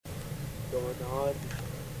going on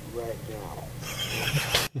right now.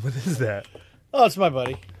 What is that? Oh, it's my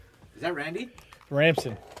buddy. Is that Randy?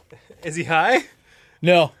 Ramson. Is he high?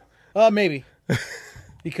 No. Maybe.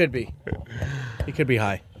 He could be. He could be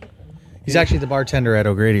high. He's actually the bartender at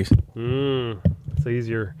O'Grady's. So he's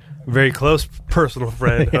your very close personal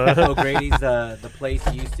friend. Huh? O'Grady's the place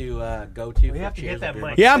you used to go to. We have to get that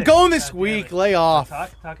mic. Yeah, I'm going this week. Lay off.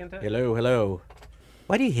 Talking to Hello.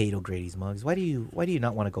 Why do you hate O'Grady's, Muggs? Why do you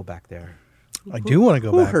not want to go back there? I do want to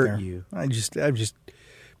go Who back hurt there. you? I've just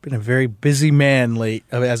been a very busy man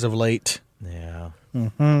as of late. Yeah.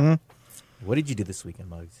 Mm-hmm. What did you do this weekend,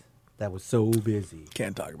 Muggs? That was so busy.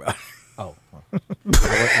 Can't talk about it. Oh. Well.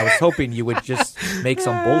 I was hoping you would just make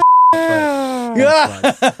some bullshit. How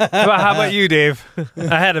about you, Dave?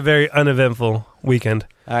 I had a very uneventful weekend.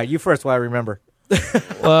 All right, you first while I remember.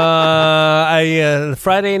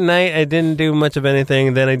 Friday night I didn't do much of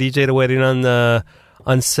anything. Then I DJ'd a wedding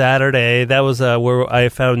on Saturday. That was where I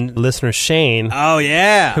found listener Shane. Oh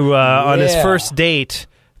yeah, who on his first date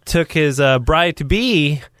took his bride to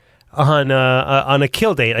be on a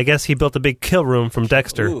kill date. I guess he built a big kill room from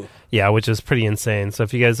Dexter. Ooh. Yeah, which is pretty insane. So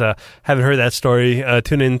if you guys haven't heard that story,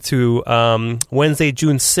 tune in to Wednesday,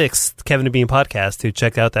 June 6th, Kevin and Bean podcast to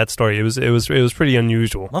check out that story. It was pretty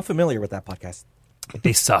unusual. I'm familiar with that podcast.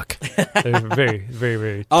 They suck. They're very, very,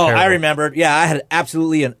 very Oh, terrible. I remembered. Yeah, I had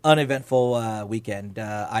absolutely an uneventful weekend.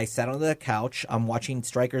 I sat on the couch. I'm watching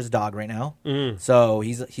Stryker's dog right now. So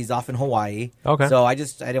he's off in Hawaii. Okay. So I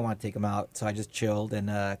didn't want to take him out, so I just chilled, and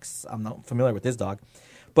 'cause I'm not familiar with this dog.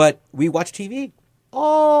 But we watched TV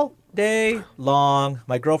all day long.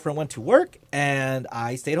 My girlfriend went to work, and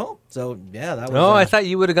I stayed home. So, yeah, that was... Oh, I thought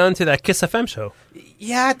you would have gone to that Kiss FM show.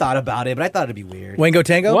 Yeah, I thought about it, but I thought it'd be weird. Wango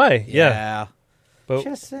Tango? Why? Yeah. But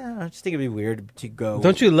Just think it'd be weird to go...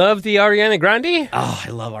 don't you love the Ariana Grande? Oh, I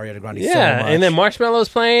love Ariana Grande so Yeah, much. and then Marshmallow's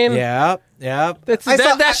playing. Yeah.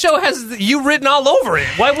 That show has you written all over it.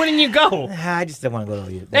 Why wouldn't you go? I just didn't want to go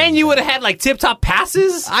to you. And you would have had like tip-top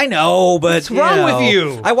passes. I know, but what's wrong with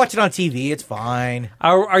you? I watch it on TV. It's fine.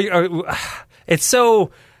 It's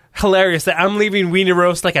so hilarious that I'm leaving Wiener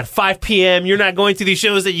Roast like at 5 p.m. You're not going to these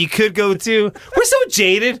shows that you could go to. We're so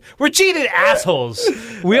jaded. We're jaded assholes.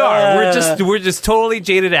 We are. We're just totally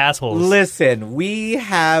jaded assholes. Listen, we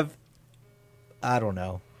have. I don't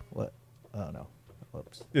know what. I don't know.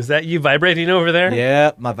 Whoops. Is that you vibrating over there?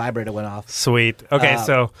 Yeah, my vibrator went off. Sweet. Okay,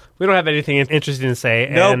 so we don't have anything interesting to say.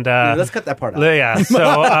 Nope. And, Let's cut that part out. Yeah,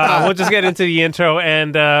 so we'll just get into the intro.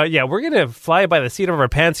 And, we're going to fly by the seat of our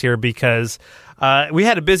pants here because we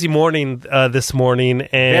had a busy morning this morning.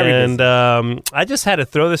 And I just had to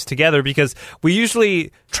throw this together because we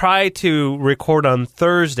usually try to record on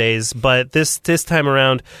Thursdays, but this time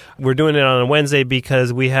around we're doing it on a Wednesday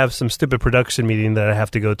because we have some stupid production meeting that I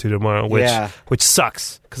have to go to tomorrow, which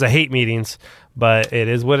sucks because I hate meetings, but it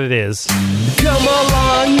is what it is. Come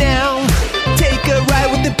along now, take a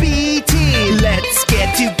ride with the BT. Let's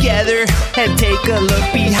get together and take a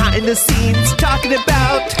look behind the scenes. Talking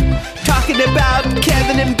about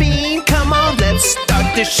Kevin and Bean. Come on, let's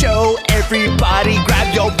start the show. Everybody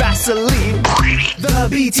grab your Vaseline. The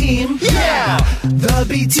B-Team, yeah! The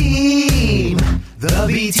B-Team. The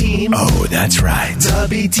B-Team. Oh, that's right. The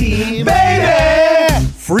B-Team, baby!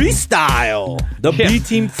 Freestyle. The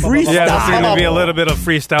B-Team freestyle. Yeah, this is going to be a little bit of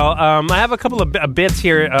freestyle. I have a couple of bits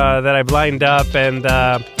here that I've lined up, and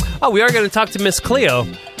we are going to talk to Miss Cleo,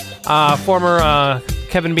 former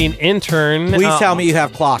Kevin Bean intern. Please tell me you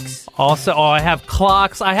have clocks. Also, I have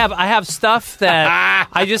clocks. I have stuff that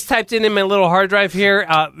I just typed in my little hard drive here.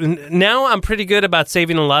 Now I'm pretty good about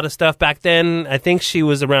saving a lot of stuff. Back then, I think she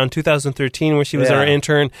was around 2013 when she was our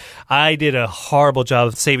intern. I did a horrible job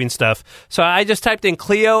of saving stuff. So I just typed in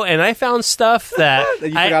Cleo, and I found stuff that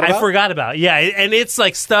I forgot about. Yeah, and it's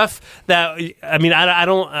like stuff that, I mean, I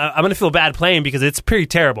don't, I'm going to feel bad playing because it's pretty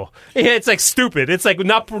terrible. It's like stupid. It's like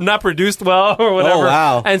not produced well or whatever. Oh,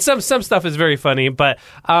 wow. And some stuff is very funny. But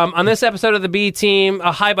on this episode of the B Team,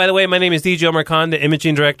 hi, by the way, my name is DJ Omar Khan, the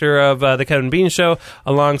imaging director of the Kevin Bean Show,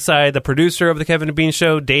 alongside the producer of the Kevin Bean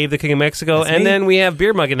Show, Dave the King of Mexico, and then we have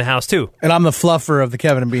Beer Mug in the house too. And I'm the fluffer of the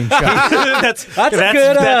Kevin and Bean Show. that's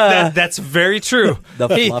good. That's very true.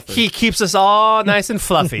 He keeps us all nice and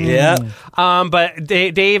fluffy. Yeah. But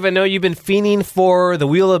Dave, I know you've been fiending for the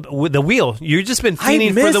wheel. You've just been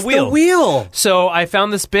fiending for the wheel. So I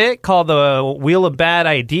found this bit called the Wheel of Bad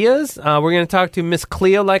Ideas. We're going to talk to Miss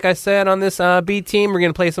Cleo, like I said, on this B Team. We're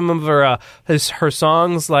going to play some of her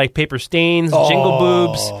songs like Paper Stains, Jingle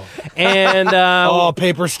Boobs, and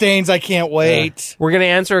Paper Stains, I can't wait. We're going to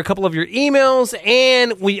answer a couple of your emails,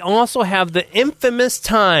 and we also have the infamous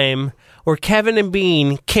time where Kevin and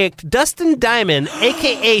Bean kicked Dustin Diamond,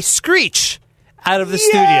 a.k.a. Screech, out of the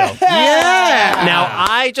studio. Yeah. Now,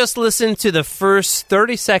 I just listened to the first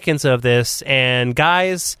 30 seconds of this, and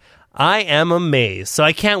guys, I am amazed. So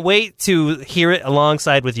I can't wait to hear it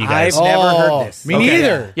alongside with you guys. I've never heard this. Me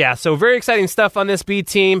neither. Yeah, so very exciting stuff on this B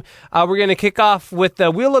team. We're going to kick off with the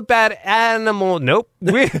Wheel of Bad Animal. Nope.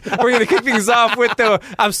 We're going to kick things off with the.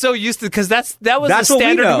 I'm so used to because that was That's the what we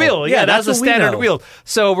standard know. wheel. Yeah, that was that's the what we standard know. wheel.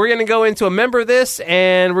 So we're going to go into a member of this,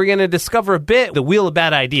 and we're going to discover a bit the Wheel of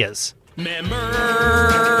Bad Ideas. Member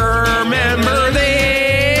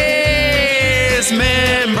this.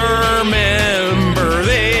 Member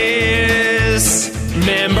this.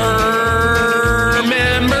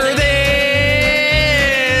 Member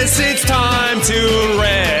this. It's time to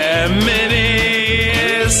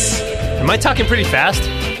reminisce. Am I talking pretty fast?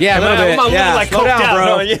 Yeah, a little bit. I'm a little Yeah, like slow coked down, out,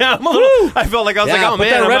 bro. Yeah, I'm a little, I felt like I was Yeah, like, oh put man,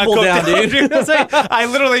 that I'm Red not Bull coked down, out, dude. I was like,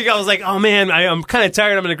 I was like, oh man, I'm kind of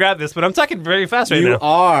tired. I'm going to grab this, but I'm talking very fast right You now.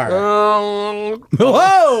 are.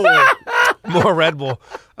 Whoa! More Red Bull.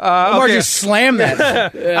 Omar Okay. just slammed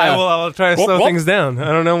that. I will try to slow things down.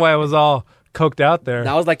 I don't know why I was all coked out there.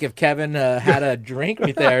 That was like if Kevin had a drink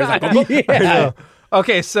right there. It was like, Yeah.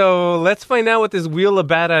 Okay, so let's find out what this Wheel of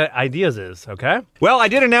Bad Ideas is, okay? Well, I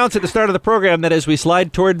did announce at the start of the program that as we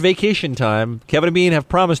slide toward vacation time, Kevin and Bean have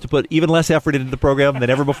promised to put even less effort into the program than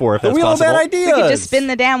ever before, if that's Wheel of possible. Bad Ideas. We could just spin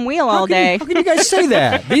the damn wheel all day. How can you guys say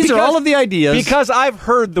that? These are all of the ideas. Because I've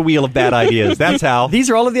heard the Wheel of Bad Ideas. That's how. These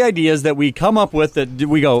are all of the ideas that we come up with that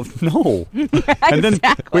we go, no. And then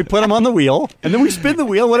we put them on the wheel, and then we spin the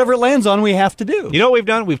wheel. Whatever it lands on, we have to do. You know what we've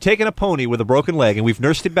done? We've taken a pony with a broken leg, and we've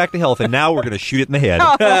nursed it back to health, and now we're going to shoot it in the head.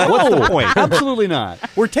 What's the point? Absolutely not.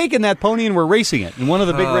 We're taking that pony and we're racing it in one of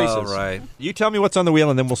the big races. All right. You tell me what's on the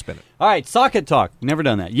wheel, and then we'll spin it. All right, socket talk. Never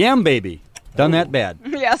done that. Yam baby. Done that bad.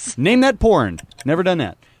 Yes. Name that porn. Never done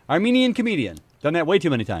that. Armenian comedian. Done that way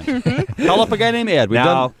too many times. Call up a guy named Ed. We've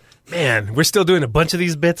Now, done. Man, we're still doing a bunch of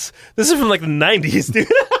these bits. This is from like the 90s, dude.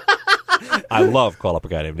 I love Call Up a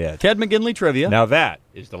Guy Named Ed. Ted McGinley trivia. Now that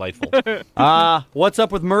is delightful. What's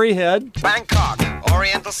up with Murray Head? Bangkok,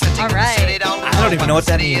 Oriental City. All right. City I don't even know what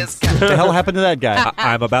that means. What the hell happened to that guy?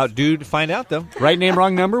 I'm about due to find out, though. Right name,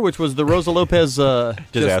 wrong number, which was the Rosa Lopez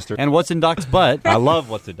Disaster. And what's in Doc's butt? I love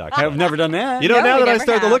What's a Duck. I've never done that. You know, No, now we that I never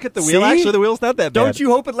start to have. look at the wheel, See? actually, the wheel's not that bad. Don't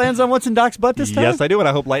you hope it lands on what's in Doc's butt this time? Yes, I do, and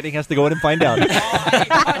I hope Lightning has to go in and find out.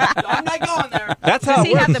 I'm not going there. That's how Does it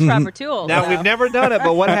he works. have the proper tools? Now, we've never done it,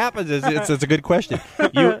 but what happens is it's a good question.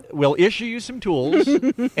 We'll issue you some tools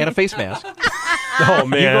and a face mask. Oh, You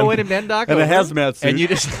man. go in and bend Doc And a over, hazmat suit. and you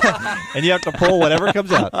just and you have to pull whatever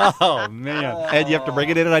comes out, Oh, man. and you have to bring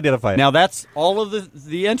it in and identify it. Now, that's all of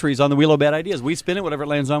the entries on the Wheel of Bad Ideas. We spin it, whatever it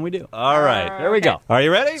lands on, we do. all right, There we go. are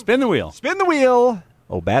you ready? Spin the wheel. Spin the wheel.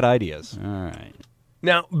 Oh, bad ideas. All right.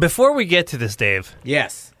 Now, before we get to this, Dave,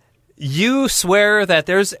 Yes. you swear that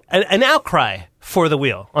there's an outcry for the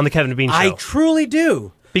wheel on the Kevin and Bean show. I truly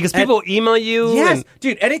do. because people email you. Yes, and-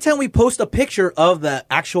 dude. Anytime we post a picture of the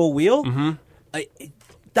actual wheel,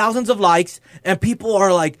 thousands of likes, and people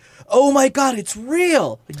are like, "Oh my god, it's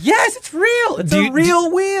real!" Yes, it's real. It's a real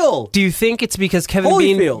wheel. Do you think it's because Kevin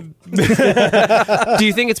Bean? Holyfield. Do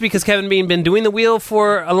you think it's because Kevin Bean been doing the wheel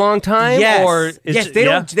for a long time? Yes. Or it's yes. ju- They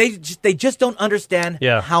yeah? don't. They just don't understand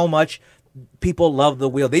Yeah. how much people love the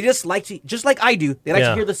wheel. They just like to, just like I do. They like Yeah.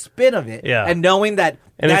 to hear the spin of it, Yeah. and knowing that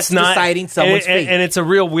And that's it's not deciding someone's and, fate. and it's a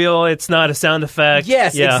real wheel. It's not a sound effect.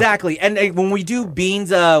 Yes, Yeah. exactly. And when we do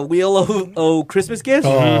Bean's wheel of Christmas gifts,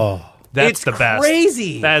 That's it's the best.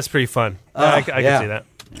 crazy. That is pretty fun. I can yeah. see that.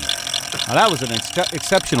 Now, that was an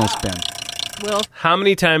exceptional spin. Will. How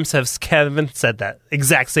many times has Kevin said that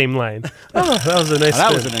exact same line? Oh, that was a nice.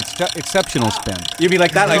 Now, that spin. was an exceptional spin. You mean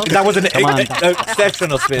like that? Like that was an on.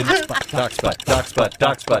 exceptional spin. Doc's butt, Doc's butt,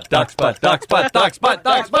 Doc's butt, Doc's butt, Doc's butt, Doc's butt,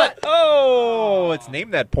 Doc's butt. Oh, it's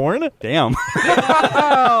named that porn. Damn.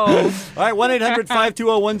 All right,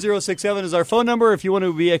 1-800-520-1067 is our phone number if you want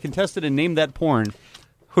to be a contestant and name that porn.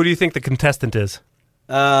 Who do you think the contestant is?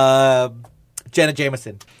 Janet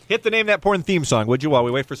Jameson. Hit the Name That Porn theme song, would you, while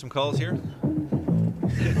we wait for some calls here?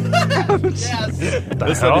 This,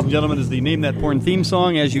 ladies and gentlemen, is the Name That Porn theme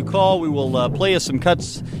song. As you call, we will play us some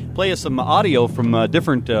cuts, play us some audio from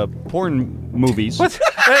different porn movies. What?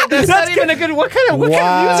 That's not even a good. What kind of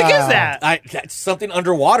music is that? That's something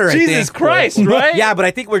underwater. I Jesus think. Christ, right? Yeah, but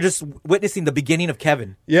I think we're just witnessing the beginning of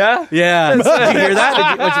Kevin. Yeah. Yeah. Did you hear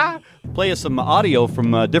that? Play us some audio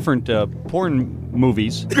from different porn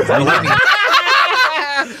movies.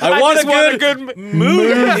 I want a good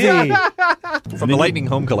movie. From the Lightning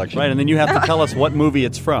Home Collection. Right, and then you have to tell us what movie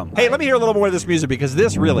it's from. Hey, let me hear a little more of this music because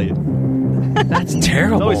this really... That's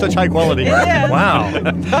terrible. It's always such high quality. Wow.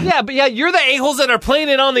 Yeah, but you're the a-holes that are playing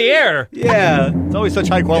it on the air. Yeah, it's always such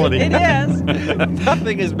high quality. It is.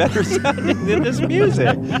 Nothing is better sounding than this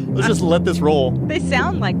music. Let's just let this roll. They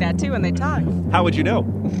sound like that too when they talk. How would you know?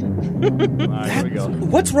 All right, here we go.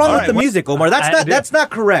 What's wrong with the music, Omar? That's not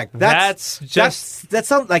correct. That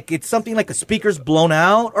sounds like it's something like a speaker's blown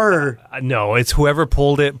out, or no, it's whoever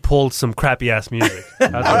pulled some crappy ass music. All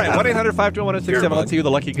right, 1-800-521-1067. Let's see who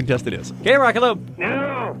the lucky contestant is. K-Rock, hello.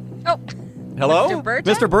 No. Oh, Hello? Mr. Burcham?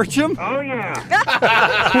 Mr. Burcham? Oh,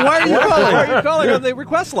 yeah. Why are you calling? Why are you calling on the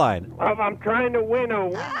request line? I'm trying to win a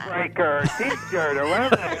windbreaker or T-shirt or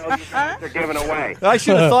whatever the hell you guys are giving away. I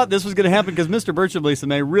should have thought this was going to happen because Mr. Burcham, Lisa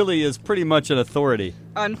May, really is pretty much an authority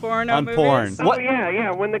On porn on movies? porn. Oh,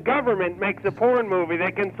 yeah. When the government makes a porn movie,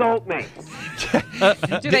 they consult me.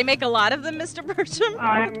 Do they make a lot of them, Mr. Burcham?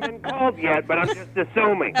 I haven't been called yet, but I'm just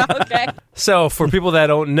assuming. Okay. So, for people that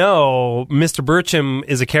don't know, Mr. Burcham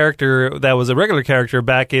is a character that was a regular character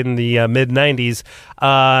back in the mid-'90s.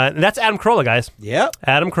 That's Adam Carolla, guys. Yep.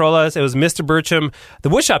 Adam Carolla. It was Mr. Burcham, the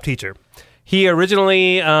woodshop teacher. He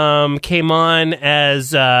originally came on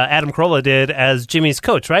as Adam Carolla did as Jimmy's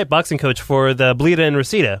coach, right? Boxing coach for the Bleeda and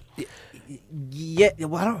Reseda. Yeah,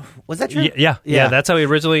 was that true? Yeah. That's how he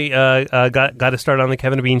originally got to start on the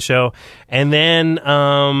Kevin and Bean show. And then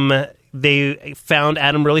they found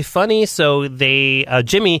Adam really funny, so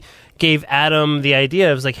Jimmy gave Adam the idea.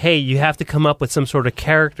 It was like, hey, you have to come up with some sort of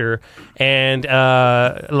character. And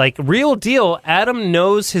like, real deal, Adam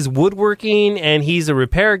knows his woodworking, and he's a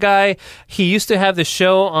repair guy. He used to have the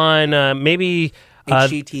show on maybe...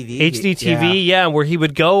 HDTV, where he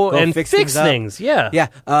would go and fix things. Yeah.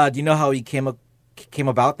 Do you know how he came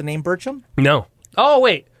about the name Burcham? No. Oh,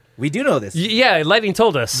 wait. We do know this. Yeah, Lightning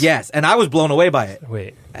told us. Yes, and I was blown away by it.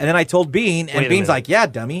 Wait. And then I told Bean, and Wait a Bean's minute. like, yeah,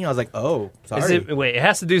 dummy. I was like, oh, sorry. It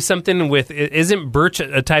has to do something with, isn't birch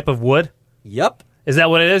a type of wood? Yep. Is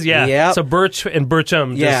that what it is? Yeah. Yep. So birch and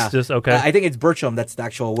Burcham, just okay. I think it's Burcham. That's the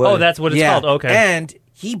actual wood. Oh, that's what it's called. Okay. And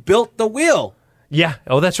he built the wheel. Yeah.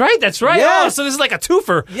 Oh, that's right. Yeah. Oh, so this is like a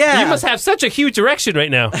twofer. Yeah. You must have such a huge erection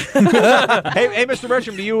right now. Hey, Mr.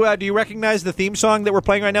 Burcham, do you recognize the theme song that we're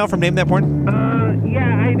playing right now from Name That Porn?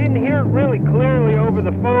 Yeah, I didn't hear it really clearly over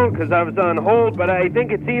the phone because I was on hold, but I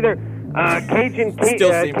think it's either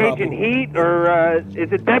Cajun Heat or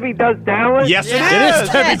is it Debbie Does Dallas? Yes, it Yes. is.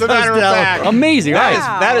 As a matter of fact. Amazing. That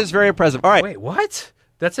Wow. that is very impressive. All right. Wait, what?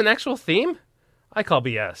 That's an actual theme? I call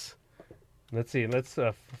BS. Let's see. Let's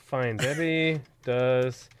find Debbie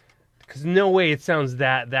Does... Because no way it sounds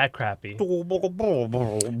that crappy.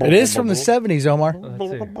 It is from the 70s, Omar.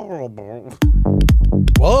 Let's see.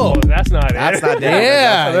 Whoa. Oh, that's not it. That's not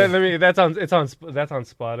Yeah. that. Let me. That's on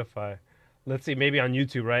Spotify. Let's see. Maybe on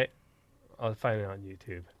YouTube, right? I'll find it on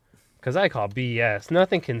YouTube. Because I call BS.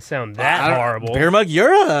 Nothing can sound that horrible. Beer Mug,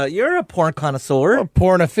 you're a porn connoisseur.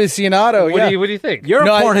 Porn aficionado, What yeah. do you think? You're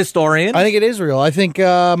No, a porn I- historian. I think it is real. I think,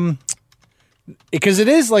 because it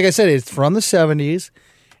is, like I said, it's from the 70s,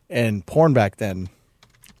 and porn back then,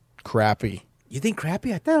 crappy. You think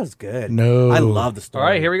crappy? I thought it was good. No. I love the story. All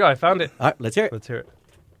right, here we go. I found it. All right, let's hear it. Let's hear it.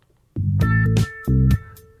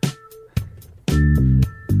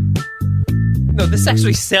 No, this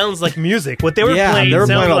actually sounds like music. What they were Yeah, playing they were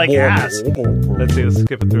sounded playing like ass. Let's see. Let's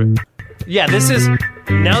skip it through. Yeah, this is...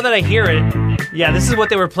 Now that I hear it, yeah, this is what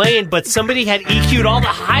they were playing, but somebody had EQ'd all the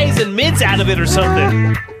highs and mids out of it or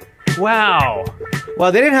something. Wow.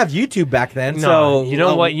 Well, they didn't have YouTube back then, No, so you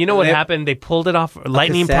know what? You know what they- happened? They pulled it off.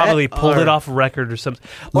 Lightning cassette, probably pulled or- it off a record or something.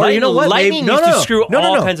 Or you know what? Lightning used to screw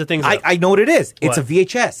all kinds of things up. I know what it is. It's What? a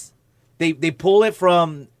VHS. They pull it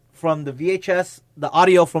from the VHS, the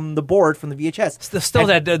audio from the board from the VHS. Still,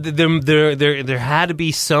 that there had to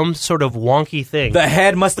be some sort of wonky thing. The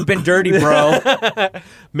head must have been dirty, bro.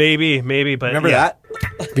 Maybe, but Remember yeah.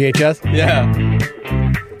 that? VHS? Yeah.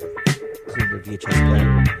 The VHS player.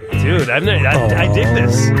 Dude, I dig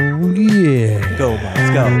this. Oh, yeah. Go,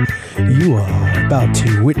 let's go. You are about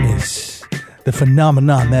to witness the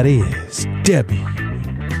phenomenon that is Debbie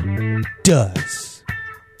Does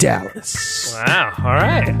Dallas. Wow. All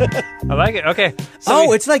right. I like it. Okay.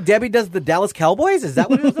 So It's like Debbie Does the Dallas Cowboys? Is that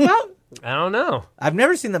what it was about? I don't know. I've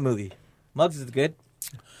never seen that movie. Muggs is good.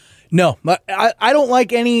 No, I don't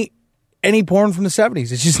like any porn from the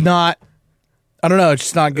 70s. It's just not, I don't know, it's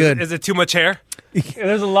just not good. Is it too much hair?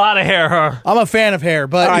 There's a lot of hair, huh? I'm a fan of hair,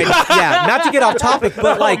 but All right, yeah, not to get off topic,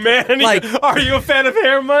 but like, oh man, like, are you a fan of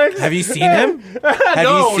hair, Mike? have you seen him? Have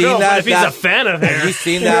no, you seen no. that? But if he's a fan of hair, Have you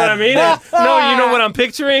seen you know that? what I mean? No, you know what I'm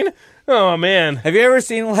picturing? Oh, man. Have you ever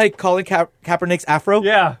seen like Colin Kaepernick's afro?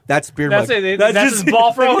 Yeah. That's beard That's mug. it. That's his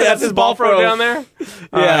ball fro? Yeah, That's his ball fro down there?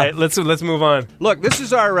 All Yeah. right, let's move on. Look, this is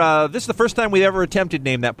this is the first time we've ever attempted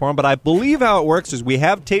Name That Porn, but I believe how it works is we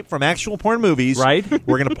have tape from actual porn movies. Right.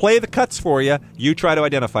 We're going to play the cuts for you. You try to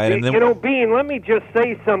identify it. And then Bean, let me just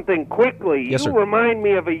say something quickly. Yes, you sir. remind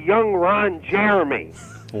me of a young Ron Jeremy.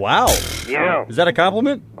 Wow. Yeah. Is that a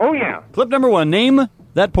compliment? Oh, yeah. Clip number 1. Name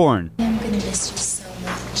that porn. I'm gonna miss you so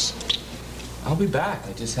much. I'll be back.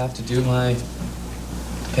 I just have to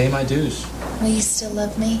pay my dues. Will you still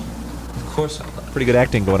love me? Of course I'll. pretty good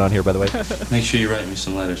acting going on here, by the way. Make sure you write me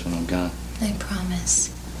some letters when I'm gone. I promise.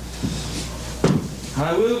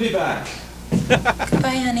 I will be back.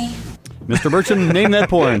 Goodbye, honey. Mr. Burcham, name that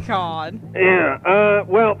porn. God. Yeah.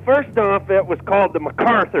 Well, first off, it was called the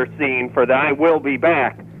MacArthur scene for the I Will Be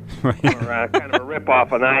Back. Right. Or kind of a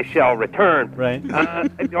rip-off on I Shall Return. Right.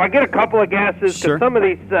 Do I get a couple of guesses? Because Sure. some of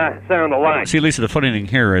these sound alike. See, Lisa, the funny thing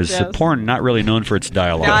here is Yes. porn not really known for its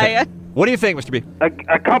dialogue. What do you think, Mr. B?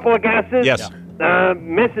 A couple of guesses? Yes.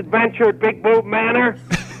 Misadventure at Big Boob Manor?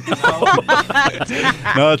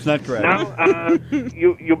 No, it's not correct. No?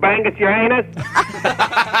 You bang at your anus?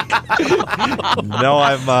 No,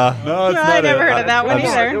 I'm. No, it's I not never it. heard of that one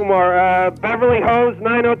either. Two more. Beverly Hose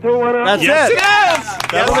 90210? That's Yes, it. yes!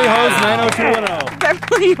 Beverly Hose 90210.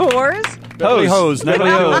 Beverly Whores? Beverly Hose Beverly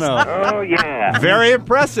Hose. 90210. Oh, yeah. Very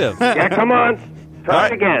impressive. Yeah, come on. All Try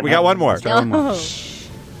right, it again. we got one more.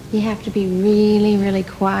 You have to be really, really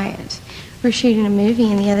quiet. We're shooting a movie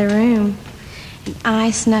in the other room. And I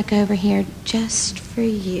snuck over here just for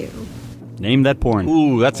you. Name that porn.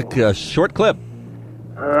 Ooh, that's a short clip.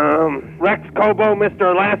 Rex Cobo,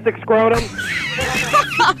 Mr. Elastic Scrotum?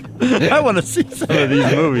 I want to see some of these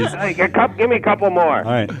movies. Hey, give me a couple more.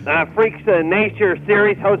 All right. Freaks Nature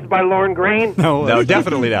series hosted by Lauren Green? No,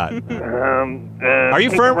 definitely not. Are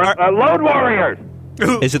you firm? Load Warriors!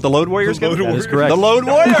 Is it the Load Warriors? That is correct. The Load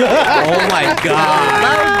Warriors. Oh my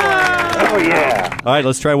god! Oh, yeah. All right,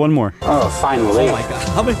 let's try one more. Oh, finally. Oh my god!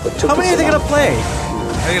 How many are they gonna play?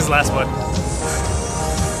 I think it's the last one.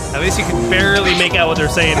 At least you can barely make out what they're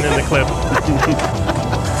saying in the clip.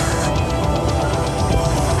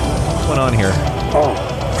 What's going on here? Oh,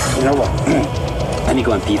 you know what? Let me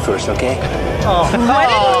go and pee first, okay? What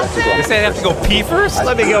did he say? I have to go pee first?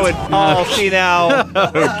 Let me go and. Oh, see now.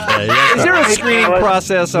 Okay. Is there a screening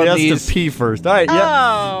process on Yes, these? to pee first. All right.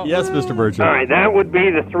 Oh. Yes, Mr. Burcham. All right, that would be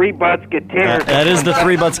the Three Buttsketeers. That is the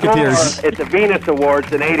Three Buttsketeers. At the Venus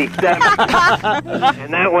Awards in '87,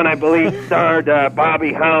 and that one I believe starred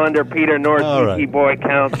Bobby Hollander, Peter North, All right. Tiki Boy,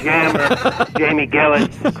 Count Jammer, Jamie Gillis,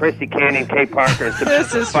 Chrissy Canyon, Kay Parker, and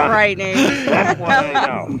This is Fun. frightening. That's what I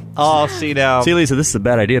know. Oh, see now. See, Lisa, this is a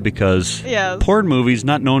bad idea because Yes. porn movies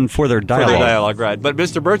not known for their For dialogue. the dialogue, right? But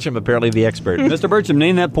Mr. Burcham, apparently the expert. Mr. Burcham,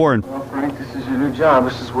 name that porn. Well, Frank, this is your new job.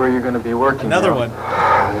 This is where you're going to be working. Another now. one.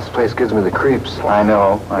 This place gives me the creeps. I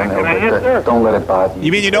know. Can I but, answer? don't let it bother you.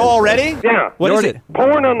 You mean you know already? Yeah. What is it?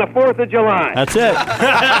 Porn on the 4th of July. That's it. Oh,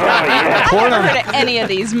 yeah. Porn I've on. never heard of any of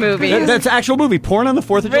these movies. That's actual movie. Porn on the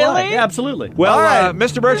 4th of July. Really? Yeah, absolutely. Well, All right.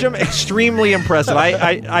 Mr. Burcham, extremely impressive.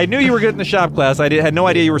 I knew you were good in the shop class. I had no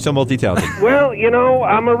idea you were so multi-talented. Well, you know,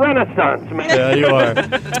 I'm a Renaissance man. Yeah, you are.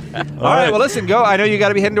 All right, well, listen, go. I know you got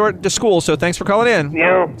to be heading to school, so thanks for calling in.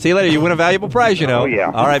 Yeah. See you later. You win a valuable prize, you know. Oh, yeah.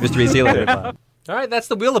 All right, Mr. B, see you later. All right, that's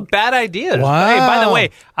the Wheel of Bad Ideas. Wow. Hey, by the way,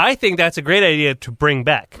 I think that's a great idea to bring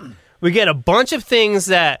back. We get a bunch of things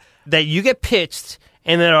that you get pitched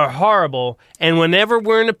and that are horrible, and whenever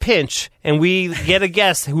we're in a pinch and we get a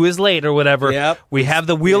guest who is late or whatever, Yep. we have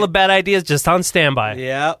the Wheel of Bad Ideas just on standby.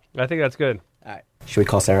 Yep. I think that's good. All right. Should we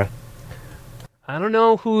call Sarah? I don't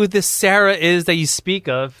know who this Sarah is that you speak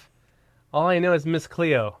of. All I know is Miss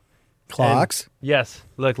Cleo. Clocks. Yes.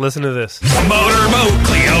 Look, listen to this. Motorboat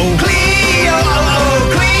Cleo. Cleo.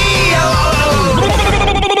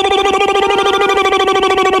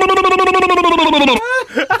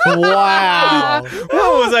 Wow.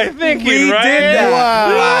 What was I thinking, We right? did that.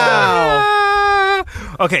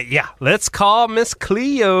 Wow. Okay, yeah. Let's call Miss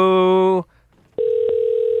Cleo.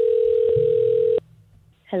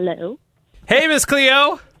 Hello. Hey, Miss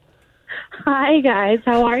Cleo. Hi, guys.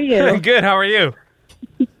 How are you? Good. How are you?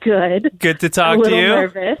 Good. Good to A talk to little you.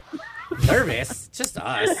 nervous. Nervous? Just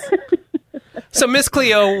us. So Miss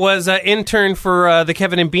Cleo was an intern for the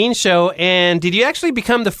Kevin and Bean show, and did you actually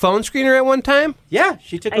become the phone screener at one time? Yeah,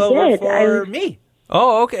 she took I over did. for me.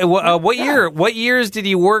 Oh, okay. What year? What years did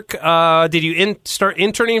you work? Did you start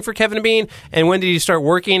interning for Kevin and Bean, and when did you start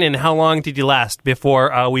working, and how long did you last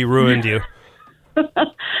before we ruined you?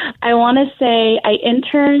 I want to say I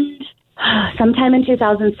interned sometime in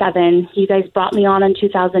 2007. You guys brought me on in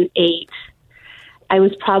 2008. I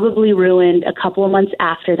was probably ruined a couple of months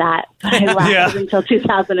after that, but I lasted until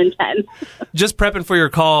 2010. Just prepping for your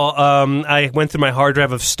call, I went through my hard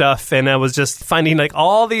drive of stuff, and I was just finding like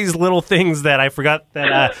all these little things that I forgot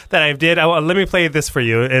that that I did. Let me play this for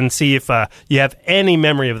you and see if you have any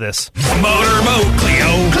memory of this. Motorboat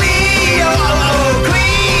Cleo. Cleo.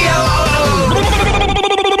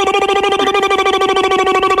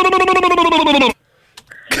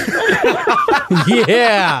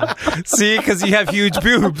 Yeah. See, because you have huge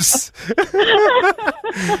boobs.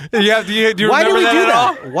 Do you Why do remember we that do at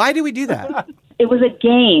all? that? Why do we do that? It was a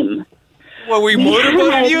game. Well, we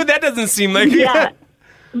motorboated you? That doesn't seem like Yeah.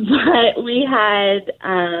 But we had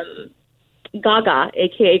Gaga,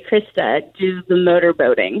 a.k.a. Krista, do the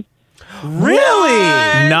motorboating.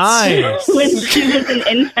 Really? Nice. When she was an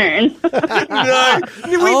intern.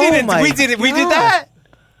 We did it. We did that.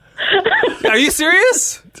 Are you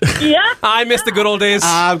serious? Yeah. I miss the good old days.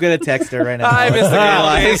 I'm going to text her right now. I miss the good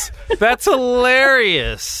old days. That's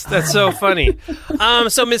hilarious. That's so funny.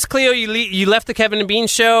 So, Miss Cleo, you left the Kevin and Bean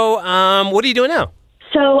show. What are you doing now?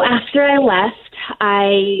 So after I left,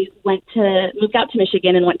 I moved out to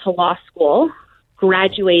Michigan and went to law school.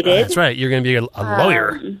 Graduated. That's right. You're going to be a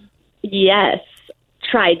lawyer. Yes.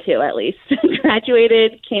 Tried to, at least.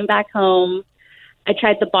 Graduated, came back home. I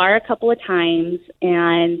tried the bar a couple of times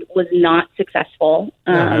and was not successful.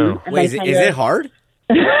 Wait, is it hard?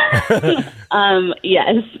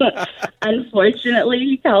 Yes.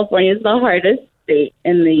 Unfortunately, California is the hardest state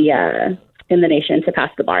in the nation to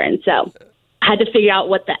pass the bar in. So I had to figure out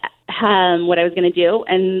what I was going to do,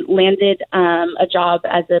 and landed a job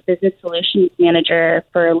as a business solutions manager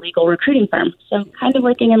for a legal recruiting firm. So kind of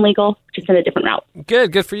working in legal, just in a different route.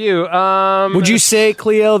 Good for you. Would you say,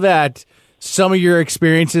 Cleo, that some of your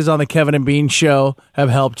experiences on the Kevin and Bean show have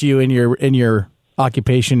helped you in your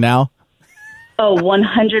occupation now? Oh,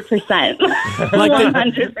 100%.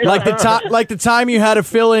 100%. Like the time you had to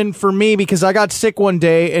fill in for me because I got sick one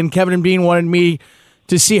day and Kevin and Bean wanted me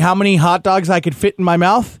to see how many hot dogs I could fit in my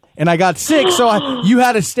mouth, and I got sick, so you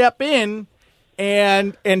had to step in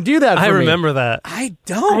and do that for me. I remember that. I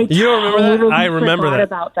don't. You don't remember that? I remember that.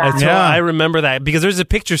 About that. I remember that because there's a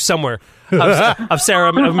picture somewhere of Sarah,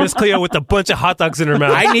 of Miss Cleo with a bunch of hot dogs in her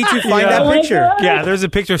mouth. I need to find that picture. Yeah, there's a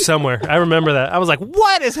picture somewhere. I remember that. I was like,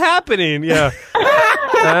 what is happening? Yeah.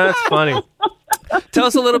 That's funny. Tell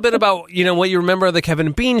us a little bit about, what you remember of the Kevin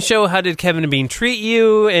and Bean show. How did Kevin and Bean treat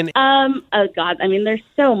you? And oh God, I mean, there's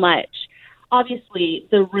so much. Obviously,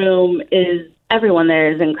 the room everyone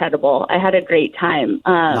there is incredible. I had a great time.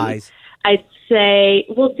 Nice. I'd say,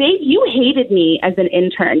 well, Dave, you hated me as an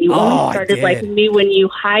intern. You only started like me when you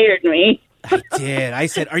hired me. I did. I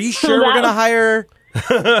said, are you sure we're going to hire? He's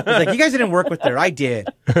like, you guys didn't work with her. I did.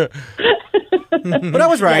 But I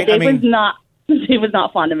was right. Yeah, Dave was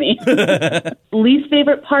not fond of me. Least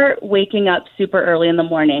favorite part, waking up super early in the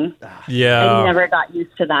morning. Yeah. I never got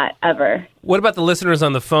used to that, ever. What about the listeners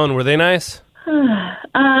on the phone? Were they nice?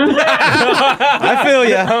 I feel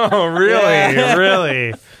you. Oh, really? Yeah.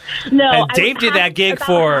 Really? No. And Dave did that gig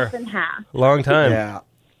for half and half. a long time. Yeah.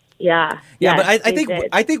 Yeah. Yeah, Yes, but they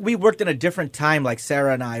I did. think we worked in a different time, like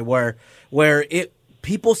Sarah and I, where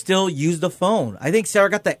people still use the phone. I think Sarah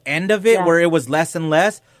got the end of it where it was less and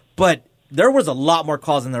less, but there was a lot more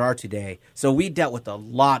calls than there are today. So we dealt with a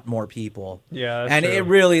lot more people. Yeah, that's and true. it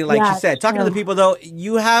really, like Yeah, you said, talking to the true. people though,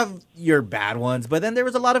 you have your bad ones, but then there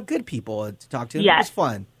was a lot of good people to talk to. And It Yes. was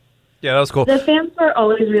fun. Yeah, that was cool. The fans were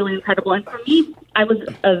always really incredible. And for me, I was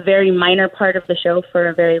a very minor part of the show for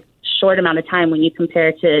a very short amount of time when you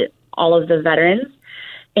compare to all of the veterans.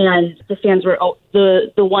 And the fans were,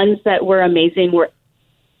 the ones that were amazing were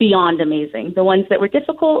beyond amazing. The ones that were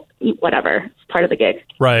difficult, whatever. It's part of the gig.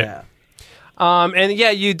 Right. Yeah. And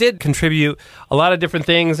you did contribute a lot of different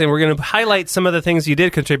things, and we're going to highlight some of the things you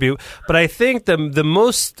did contribute. But I think the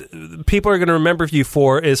most people are going to remember you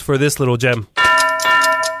is for this little gem.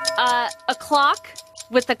 A clock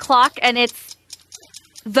with a clock, and it's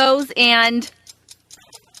those and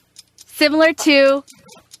similar to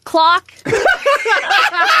clock.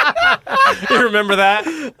 You remember that?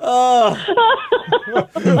 Oh,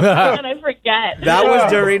 How can I forget? that was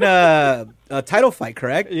during a title fight,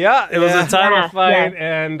 correct? Yeah, it was a title Yeah, fight.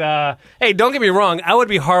 yeah. And hey, don't get me wrong, I would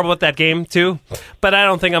be horrible at that game too, but I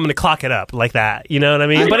don't think I'm going to clock it up like that. You know what I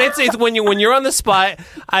mean? But it's when you're on the spot,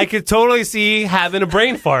 I could totally see having a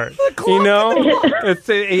brain fart. You know? It's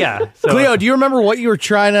yeah. So. Cleo, do you remember what you were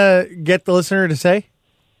trying to get the listener to say?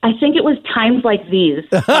 I think it was times like these.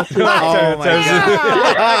 Oh, my God.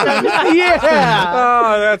 Yeah.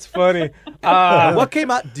 Oh, that's funny. What came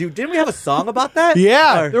out? Dude, didn't we have a song about that?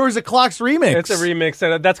 Yeah, there was a Clocks remix. It's a remix.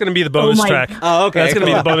 And that's going to be the bonus track. Oh, okay. That's going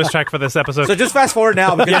to be the bonus track for this episode. So just fast forward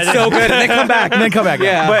now because it's so good, and then come back.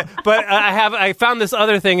 Yeah. But I found this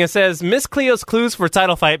other thing. It says Miss Cleo's clues for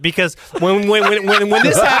title fight, because when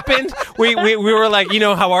this happened, we were like, you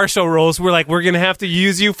know how our show rolls. We're like, we're going to have to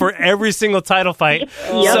use you for every single title fight.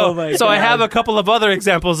 So I have a couple of other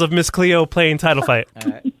examples of Miss Cleo playing title fight.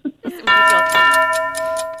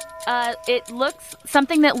 It looks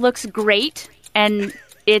something that looks great, and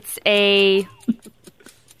it's a.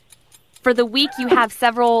 For the week, you have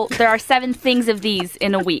several. There are 7 things of these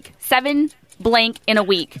in a week. 7 blank in a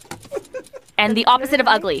week, and the opposite of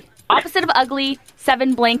ugly. Opposite of ugly.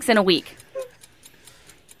 7 blanks in a week.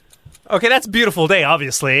 Okay, that's a beautiful day.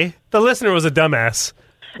 Obviously, the listener was a dumbass.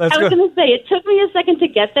 I was going to say, it took me a second to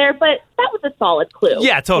get there, but that was a solid clue.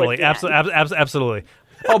 Yeah, totally. Absolutely.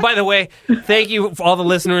 Oh, by the way, thank you for all the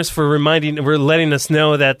listeners for letting us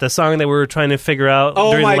know that the song that we were trying to figure out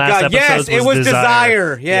during the last episode yes, it was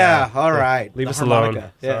Desire. Yeah, all right. Leave us alone.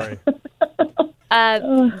 Yeah. Sorry.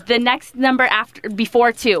 The next number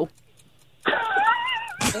before 2.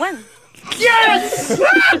 1. Yes! All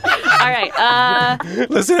right.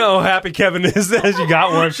 Listen how happy Kevin is that she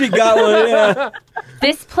got one. She got one, yeah.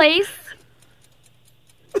 This place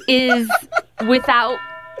is without...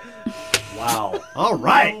 Wow. All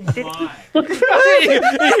right. Here,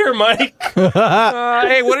 Mike.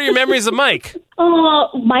 Hey, what are your memories of Mike?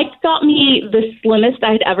 Mike got me the slimmest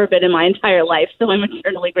I'd ever been in my entire life, so I'm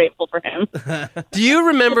eternally grateful for him. Do you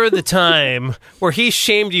remember the time where he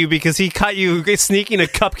shamed you because he caught you sneaking a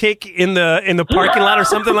cupcake in the parking lot or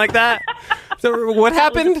something like that? So what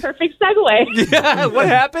happened? That was a perfect segue. Yeah, what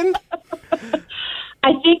happened?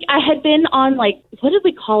 I think I had been on, like, what did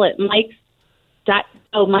we call it? Mike's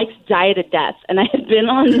diet of death, and I had been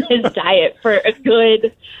on his diet for a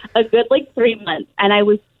good like 3 months, and I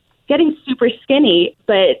was getting super skinny,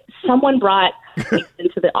 but someone brought cupcakes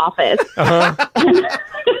into the office. Uh-huh. And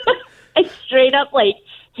I straight up like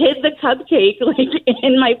hid the cupcake like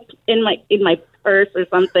in my purse or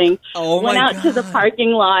something. Went out to the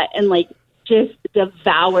parking lot and like just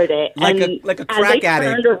devoured it. Like a crack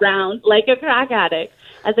addict. Like a crack addict.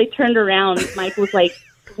 As I turned around, Mike was like,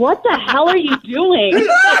 "What the hell are you doing?"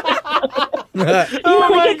 Oh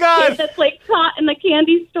my God! That's like caught in the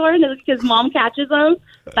candy store, and his mom catches him.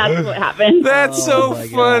 That's what happened. That's so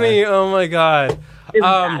funny. God. Oh my God!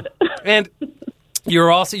 And you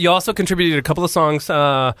also contributed a couple of songs.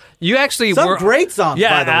 You actually were great songs.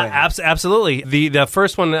 Yeah, by the way. Absolutely. The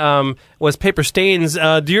first one was Paper Stains.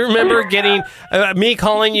 Do you remember getting me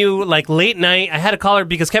calling you like late night? I had to call her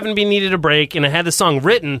because Kevin B needed a break, and I had the song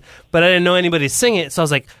written, but I didn't know anybody to sing it. So I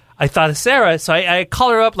was like, I thought of Sarah, so I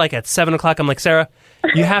call her up like at 7:00. I'm like, Sarah,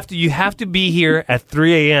 you have to be here at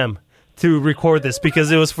 3 a.m. to record this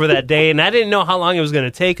because it was for that day, and I didn't know how long it was going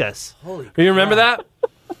to take us. Do you remember that?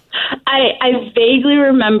 I vaguely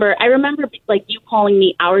remember. I remember like you calling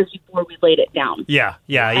me hours before we laid it down. Yeah.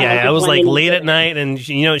 It was like late at night, and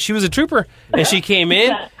she was a trooper, and she came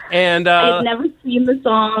in, and I had never seen the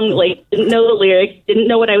song, like didn't know the lyrics, didn't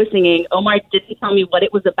know what I was singing. Omar didn't tell me what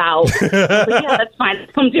it was about. I was like, yeah, that's fine.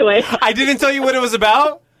 Come do it. I didn't tell you what it was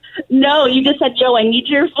about? No, you just said, "Yo, I need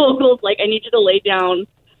your vocals. Like, I need you to lay down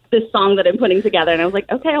this song that I'm putting together," and I was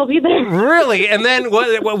like, "Okay, I'll be there." Really? And then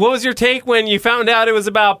what was your take when you found out it was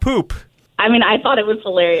about poop? I mean, I thought it was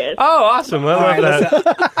hilarious. Oh, awesome! I love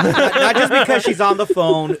that. Not just because she's on the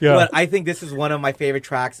phone, but I think this is one of my favorite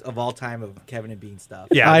tracks of all time of Kevin and Bean stuff.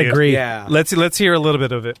 Yeah, I agree. Yeah, let's hear a little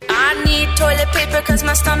bit of it. I need toilet paper cause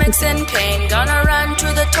my stomach's in pain. Gonna run to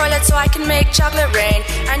the toilet so I can make chocolate rain.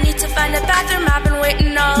 I need to find a bathroom, I've been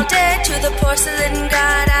waiting all day. To the porcelain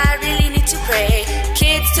god, I really need to pray.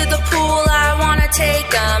 Kids to the pool, I wanna take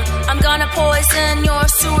them. I'm gonna poison your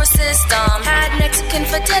sewer system. Had Mexican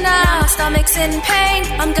for dinner, my stomach's in pain.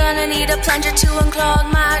 I'm gonna need a plunger to unclog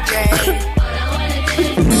my drain.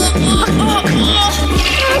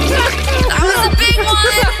 That was a big one.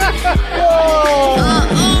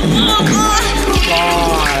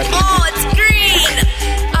 Oh, it's green.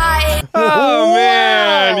 Oh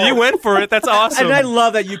man, you went for it. That's awesome. And I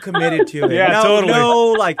love that you committed to it. Yeah,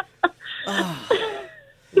 totally.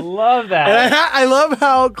 Love that. And I love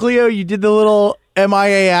how, Cleo, you did the little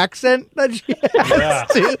MIA accent that she has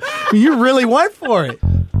too. You really went for it.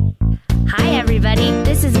 Hi, everybody.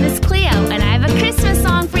 This is Miss Cleo, and I have a Christmas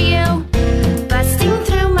song for you. Busting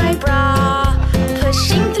through my bra,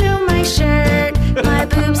 pushing through my shirt. My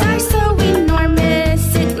boobs are so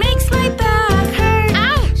enormous, it makes my back hurt.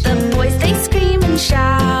 Ouch! The boys, they scream and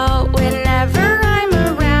shout whenever I'm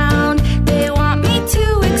around. They want me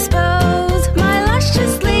to expose my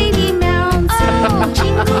luscious lady mouth.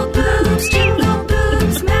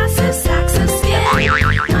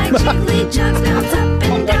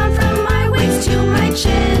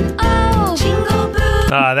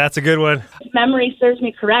 that's a good one. If memory serves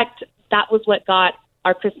me correct, that was what got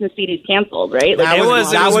our Christmas CDs canceled, right? That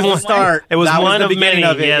was the start. It was That one the of beginning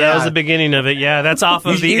many. of it, yeah, that was the beginning of it. Yeah, that's off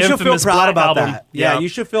of the you should feel infamous proud Black about album. that. Yeah, you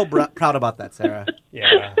should feel proud about that, Sarah.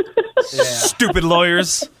 Yeah. Stupid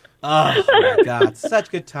lawyers. Oh, my God.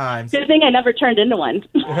 Such good times. Good thing I never turned into one.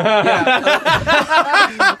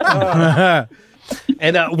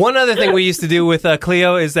 And one other thing we used to do with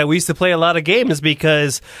Cleo is that we used to play a lot of games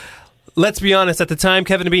because, let's be honest, at the time,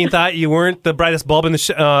 Kevin and Bean thought you weren't the brightest bulb in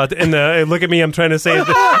the look at me, I'm trying to say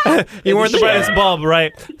it. You weren't the brightest bulb,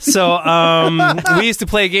 right? So we used to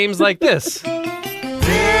play games like this.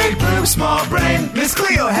 Big boob, small brain. Miss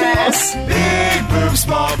Cleo has big boob,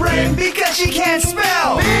 small brain because she can't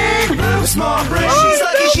spell. Big boob, small brain. She's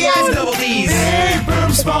lucky she has double D's. Big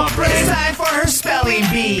boob, small brain. It's time for her spelling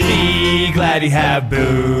bee. Be glad you have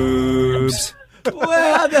boobs.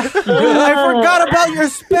 Well, I forgot about your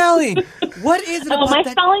spelling. What is it about my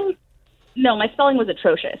that? spelling? No, my spelling was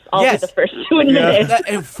atrocious. I'll Yes. be the first to admit it.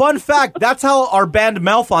 And fun fact, that's how our band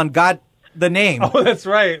Melfon got the name. Oh, that's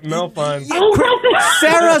right. Melfon.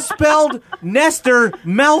 Sarah spelled Nestor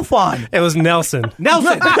Melfon. It was Nelson.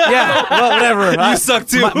 Nelson. Yeah. Well, whatever. You suck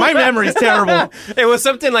too. My memory's terrible. It was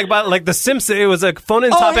something like the Simpsons. It was a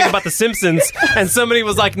phone-in topic about the Simpsons, and somebody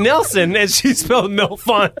was like Nelson, and she spelled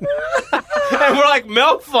Melfon. And we're like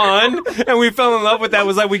Melfon, and we fell in love with that. It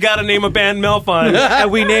was like we got to name a band Melfon,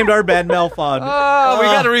 and we named our band Melfon. Oh, we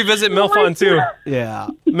got to revisit Melfon too. Yeah,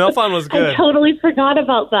 Melfon was good. I totally forgot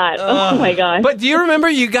about that. Oh my gosh. But do you remember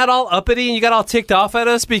you got all uppity and you got all ticked off at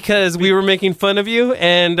us because we were making fun of you,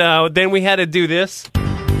 and then we had to do this?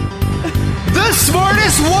 The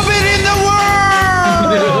smartest woman in the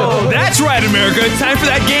world! That's right, America. It's time for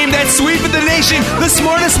that game that's sweet for the nation. The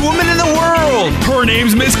smartest woman in the world. Her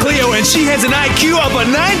name's Miss Cleo, and she has an IQ of a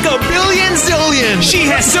 9 billion zillion. She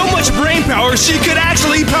has so much brain power, she could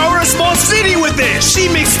actually power a small city with it.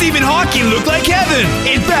 She makes Stephen Hawking look like heaven.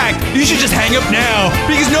 In fact, you should just hang up now,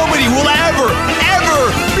 because nobody will ever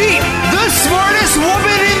beat the smartest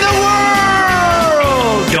woman in the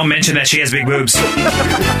world. Don't mention that she has big boobs.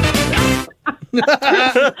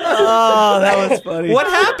 Oh, that was funny. What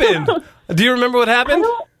happened? Do you remember what happened?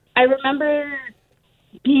 I remember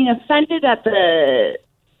being offended at the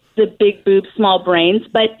big boobs, small brains,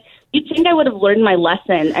 but you'd think I would have learned my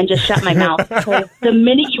lesson and just shut my mouth. Because the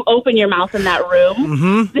minute you open your mouth in that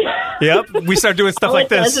room, Yep, we start doing stuff all like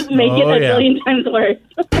it does this. is make it a billion times worse.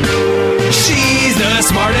 She's the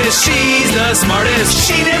smartest. She's the smartest.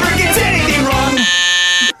 She never gets anything wrong.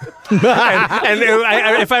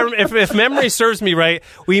 If memory serves me right,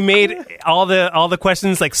 we made all the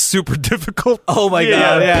questions like super difficult. Oh my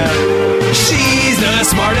God! Yeah. She's the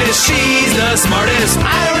smartest. She's the smartest.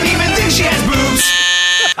 I don't even think she has boobs.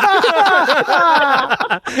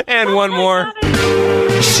 And one more.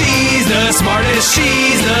 She's the smartest.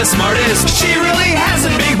 She's the smartest. She really has a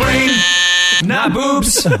big brain, not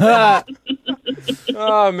boobs.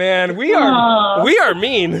 Oh man, we are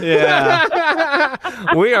mean. Yeah.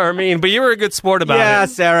 We are mean, but you were a good sport about it. Yeah,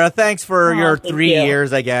 Sarah. Thanks for your 3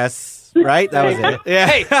 years, I guess. Right? That was it. Yeah.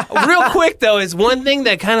 Hey, real quick though, is one thing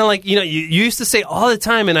that kind of like you used to say all the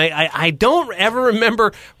time, and I don't ever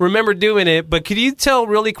remember doing it. But could you tell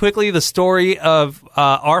really quickly the story of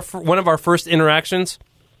one of our first interactions?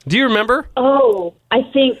 Do you remember? Oh, I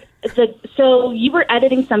think so. You were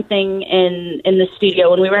editing something in the studio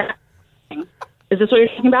when we were. Is this what you're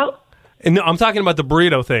talking about? No, I'm talking about the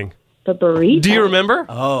burrito thing. The burrito? Do you remember?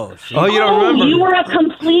 Oh, you don't remember? You were a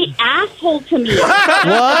complete asshole to me.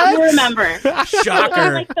 What? You remember?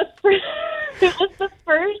 Shocker. It was the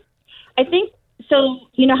first. I think so.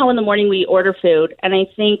 You know how in the morning we order food, and I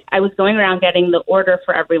think I was going around getting the order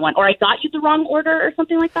for everyone, or I got you the wrong order or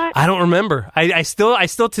something like that. I don't remember. I still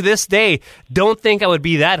to this day don't think I would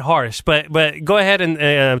be that harsh. But go ahead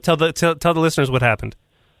and tell the listeners what happened.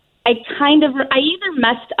 I either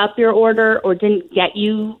messed up your order or didn't get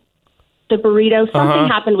you the burrito. Something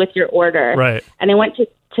happened with your order. Right. And I went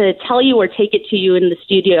to tell you or take it to you in the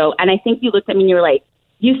studio, and I think you looked at me and you were like,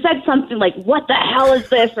 you said something like, what the hell is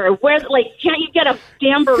this? Or can't you get a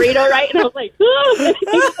damn burrito right? And I was like, oh, I think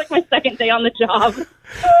it's like my second day on the job.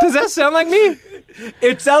 Does that sound like me?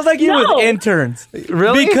 It sounds like you with interns.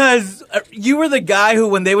 Really? Because you were the guy who,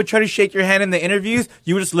 when they would try to shake your hand in the interviews,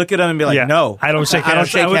 you would just look at them and be like, no. I don't shake hands. I don't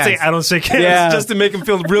shake I would hands. say I don't shake hands Yeah. just to make them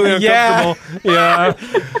feel really uncomfortable. Yeah.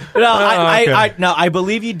 No, I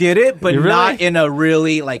believe you did it, but not in a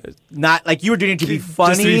really, not like you were doing it to be funny.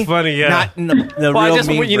 Just to be funny, yeah. Not in the Well, real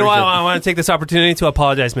mean you know what? version. I want to take this opportunity to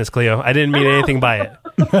apologize, Miss Cleo. I didn't mean anything by it.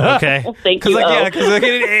 Okay. Thank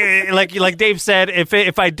you. Like Dave said,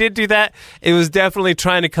 if I did do that, it was definitely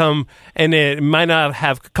trying to come, and it might not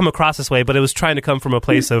have come across this way, but it was trying to come from a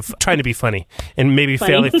place of trying to be funny and maybe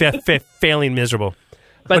failing miserable.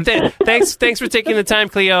 But thanks for taking the time,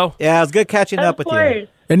 Cleo. Yeah, it was good catching up with you.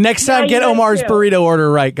 And next time, get Omar's burrito order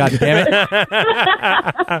right. God damn it.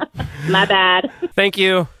 My bad. Thank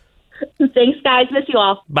you. Thanks, guys. Miss you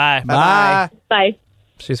all. Bye. Bye. Bye.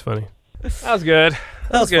 She's funny. That was good.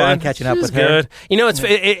 That was good. fun catching up with her. Good. You know,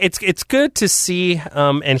 it's good to see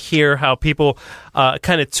and hear how people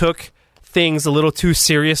kind of took things a little too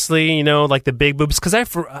seriously, you know, like the big boobs. Because I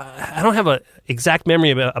don't have an exact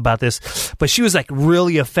memory about this, but she was like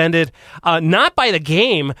really offended, not by the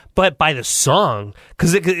game, but by the song.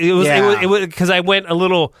 Because it was because I went a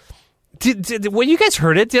little. When you guys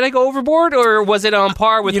heard it, did I go overboard, or was it on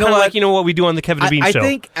par with what we do on the Kevin and Bean show? I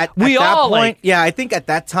think at that point, I think at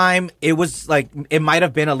that time it was like it might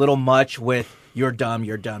have been a little much with you're dumb.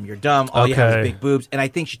 All you have is big boobs, and I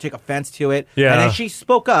think she took offense to it. Yeah. And then she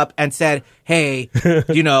spoke up and said, "Hey,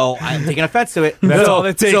 I'm taking offense to it." That's all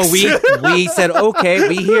it takes. So we said, "Okay,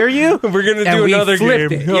 we hear you. We're gonna do another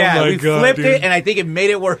game." It. Oh yeah, we flipped dude. it, and I think it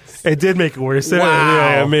made it worse. It did make it worse. Wow.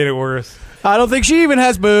 Yeah, it made it worse. I don't think she even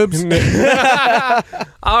has boobs. All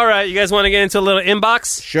right, you guys want to get into a little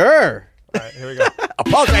inbox? Sure. All right, here we go.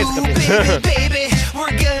 Apologize. Baby,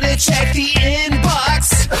 we're gonna check the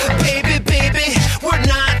inbox. Baby, we're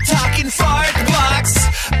not talking fart box.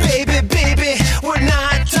 Baby, we're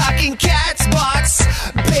not talking cat's box.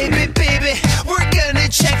 Baby, we're gonna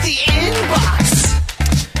check the inbox.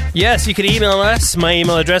 Yes, you can email us. My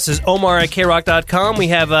email address is omar@krock.com. We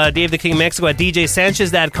have Dave the King Mexico at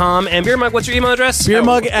djsanchez.com. And Beer Mug, what's your email address?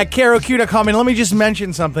 Beermug@KROQ.com. And let me just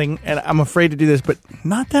mention something, and I'm afraid to do this, but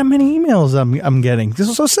not that many emails I'm getting.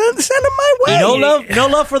 So send them my way. No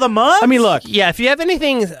love for the mug? I mean, look. Yeah, if you have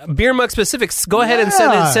anything Beer Mug specifics, go ahead and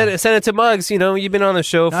send it to Mugs. You know, you've been on the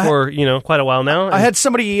show for, quite a while now. I had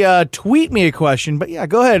somebody tweet me a question, but yeah,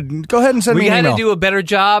 go ahead and send me an email. We got to do a better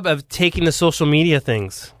job of taking the social media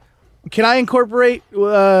things. Can I incorporate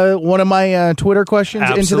one of my Twitter questions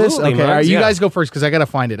into this? Okay, Mugs, all right, you guys go first because I got to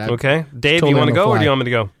find it. Okay. Dave, you want to go or do you want me to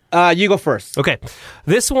go? You go first. Okay.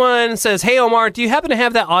 This one says, "Hey, Omar, do you happen to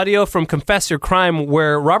have that audio from Confess Your Crime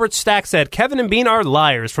where Robert Stack said Kevin and Bean are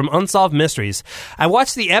liars from Unsolved Mysteries? I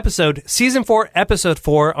watched the episode, Season 4, Episode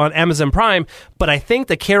 4 on Amazon Prime, but I think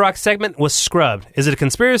the K-Rock segment was scrubbed. Is it a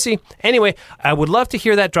conspiracy? Anyway, I would love to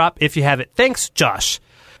hear that drop if you have it. Thanks, Josh."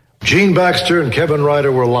 Gene Baxter and Kevin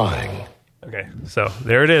Ryder were lying. Okay, so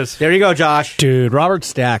there it is. There you go, Josh. Dude, Robert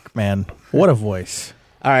Stack, man. What a voice.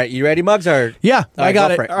 All right, you ready, Mugs? Yeah, I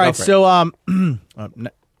got it. All right, so, of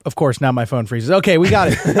course, now my phone freezes. Okay, we got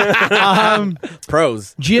it.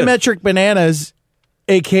 Pros. Geometric Bananas,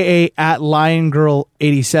 a.k.a.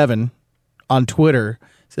 @LionGirl87 on Twitter,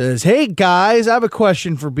 says, "Hey, guys, I have a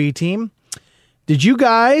question for B-Team. Did you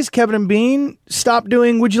guys, Kevin and Bean, stop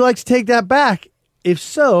doing Would You Like to Take That Back? If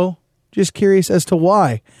so, just curious as to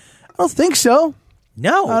why." I don't think so.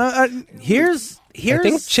 No. Here's I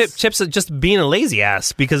think Chip's just being a lazy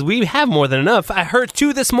ass because we have more than enough. I heard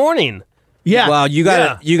 2 this morning. Yeah. Well, you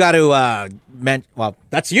got to well,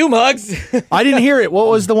 that's you, Mugs. I didn't hear it. What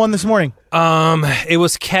was the one this morning? It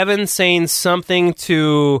was Kevin saying something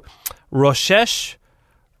to Roshesh.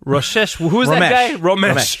 Who is that guy?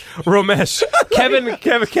 Romesh.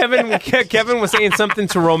 Kevin was saying something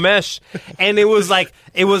to Romesh, and it was like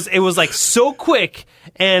so quick,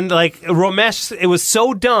 and like Romesh, it was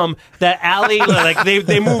so dumb that Ali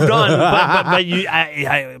they moved on. But you,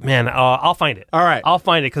 I'll find it. All right, I'll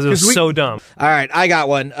find it because it was so dumb. All right, I got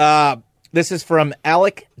one. This is from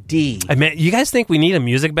Alec D. You guys think we need a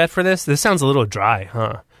music bet for this? This sounds a little dry,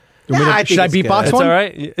 huh? Should I beatbox It's one? all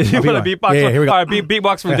right. You want to beatbox? Yeah, one? here we go. All right,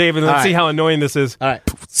 beatbox from David. Let's see how annoying this is. All right.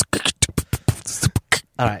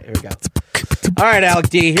 Here we go. All right, Alec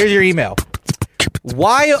D. Here's your email.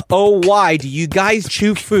 Why do you guys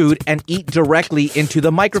chew food and eat directly into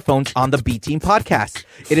the microphones on the B-Team podcast?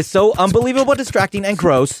 It is so unbelievable, distracting, and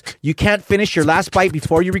gross. You can't finish your last bite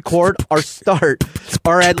before you record or start,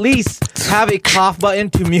 or at least have a cough button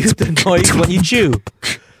to mute the noise when you chew.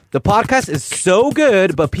 The podcast is so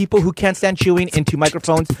good, but people who can't stand chewing into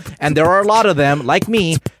microphones, and there are a lot of them, like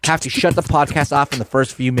me, have to shut the podcast off in the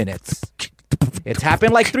first few minutes. It's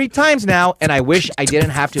happened like 3 times now, and I wish I didn't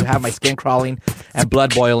have to have my skin crawling and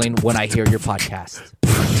blood boiling when I hear your podcast.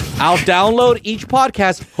 I'll download each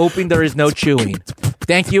podcast, hoping there is no chewing.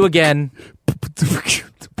 Thank you again,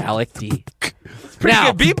 Alec D. Pretty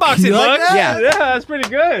good beatboxing, like Mugs. that? Yeah, that's pretty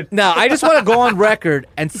good. Now, I just want to go on record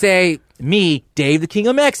and say, me, Dave the King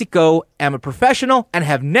of Mexico, am a professional and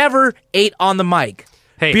have never ate on the mic.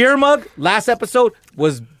 Hey. Beer mug, last episode,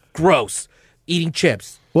 was gross. Eating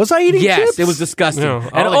chips. Was I eating chips? Yes, it was disgusting. No,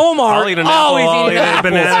 and Omar I'll eat an apple, always I'll eating eat a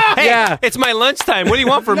apples. banana. Hey, Yeah. it's my lunchtime. What do you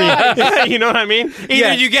want from me? You know what I mean?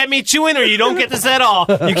 Either you get me chewing or you don't get this at all.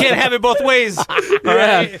 You can't have it both ways. All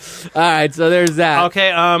right? All right, so there's that.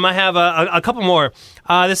 Okay, I have a couple more.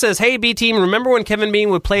 This says, hey, B-Team, remember when Kevin Bean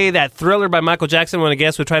would play that Thriller by Michael Jackson when a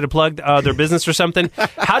guest would try to plug their business or something?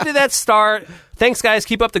 How did that start? Thanks, guys.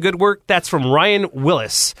 Keep up the good work. That's from Ryan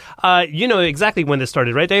Willis. You know exactly when this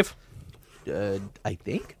started, right, Dave? I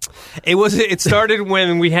think it started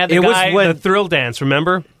when we had the Thrill Dance.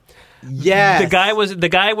 Remember? Yes. The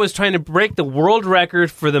guy was trying to break the world record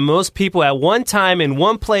for the most people at one time in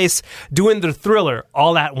one place doing the Thriller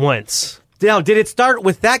all at once. Now, did it start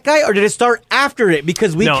with that guy or did it start after it?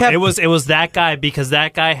 Because it was that guy because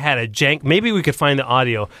that guy had a jank. Maybe we could find the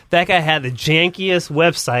audio. That guy had the jankiest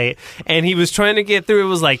website, and he was trying to get through. It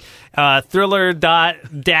was like thriller.-m1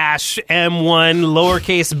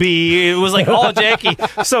 lowercase b. It was like all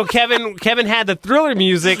janky. So Kevin had the Thriller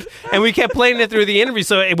music, and we kept playing it through the interview.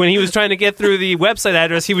 So when he was trying to get through the website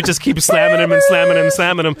address, he would just keep slamming him and slamming him and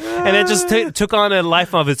slamming him, and it just took on a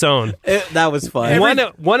life of its own. That was fun.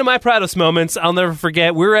 One of my proudest moments I'll never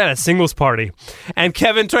forget. We were at a singles party, and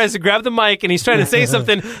Kevin tries to grab the mic, and he's trying to say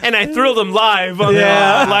something, and I thrilled him live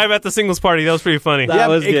live at the singles party. That was pretty funny. That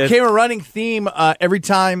was good. It became a running theme every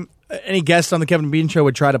time any guest on the Kevin Bean Show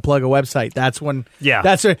would try to plug a website. That's when. Yeah.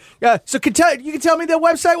 That's it. Yeah. So you can tell me the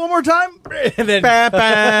website one more time. And then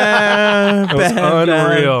it was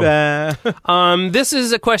unreal. This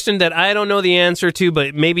is a question that I don't know the answer to,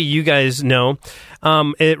 but maybe you guys know.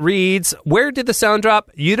 It reads, where did the sound drop?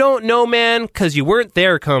 You don't know, man, because you weren't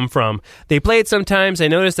there come from. They play it sometimes. I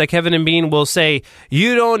noticed that Kevin and Bean will say,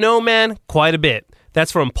 you don't know, man, quite a bit.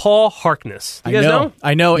 That's from Paul Harkness. You guys know?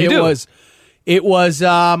 I know. It was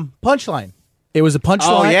Punchline. It was a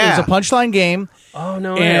punchline. Oh, yeah. It was a punchline game. Oh,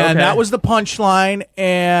 no. And that was the punchline.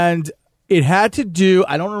 And it had to do,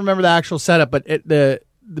 I don't remember the actual setup, but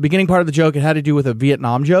the beginning part of the joke, it had to do with a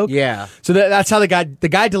Vietnam joke. Yeah. So that's how the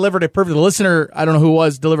guy delivered it perfectly. The listener, I don't know who it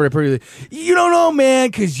was, delivered it perfectly. You don't know, man,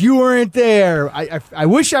 because you weren't there. I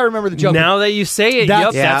wish I remember the joke. Now that you say it,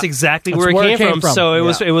 that's exactly where it came from. So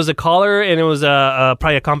it was a caller, and it was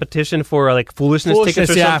probably a competition for like foolishness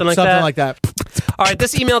tickets or something like that. All right,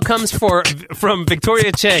 this email comes from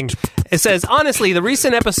Victoria Cheng. It says, honestly, the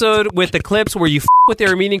recent episode with the clips where you with the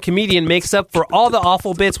Armenian comedian makes up for all the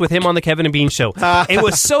awful bits with him on the Kevin and Bean Show. It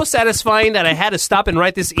was so satisfying that I had to stop and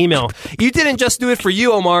write this email. You didn't just do it for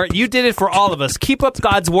you, Omar. You did it for all of us. Keep up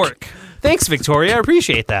God's work. Thanks, Victoria. I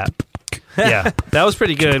appreciate that. Yeah, that was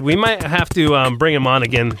pretty good. We might have to bring him on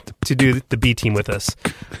again to do the B team with us,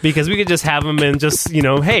 because we could just have him and just,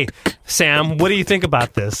 hey, Sam, what do you think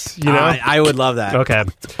about this? I would love that. Okay.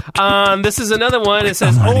 This is another one. It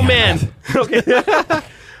says, oh, man. Okay.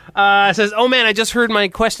 It says, oh, man, I just heard my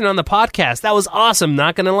question on the podcast. That was awesome.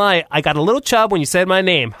 Not going to lie. I got a little chub when you said my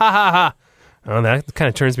name. Ha, ha, ha. Oh, that kind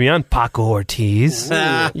of turns me on. Paco Ortiz.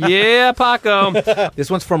 Yeah, Paco. This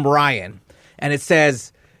one's from Ryan, and it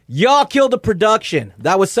says, y'all killed the production.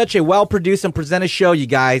 That was such a well-produced and presented show, you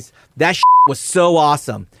guys. That was so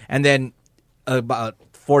awesome. And then about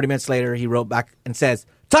 40 minutes later, he wrote back and says,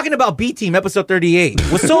 talking about B-Team, episode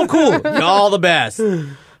 38. Was so cool. Y'all the best.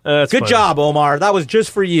 Good job, Omar. That was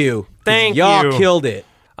just for you. Thank you. Y'all killed it.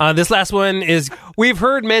 This last one is, we've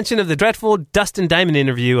heard mention of the dreadful Dustin Diamond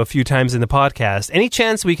interview a few times in the podcast. Any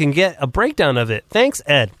chance we can get a breakdown of it? Thanks,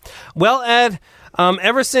 Ed. Well, Ed,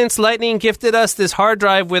 ever since Lightning gifted us this hard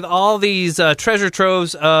drive with all these treasure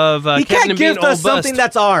troves of He Kevin can't and Bean gift us something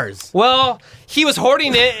that's ours. Well, he was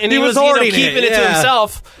hoarding it, and he was keeping it to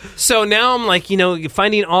himself. So now I'm like,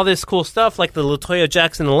 finding all this cool stuff, like the LaToya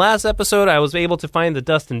Jackson in the last episode. I was able to find the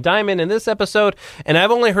Dustin Diamond in this episode, and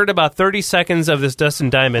I've only heard about 30 seconds of this Dustin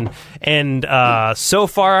Diamond, and so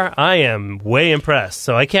far I am way impressed.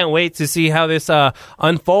 So I can't wait to see how this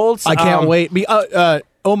unfolds. I can't wait.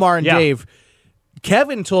 Omar and Dave,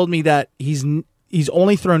 Kevin told me that he's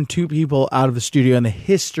only thrown 2 people out of the studio in the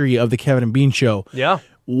history of the Kevin and Bean Show. Yeah.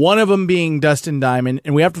 One of them being Dustin Diamond,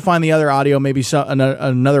 and we have to find the other audio, maybe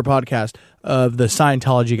another podcast of the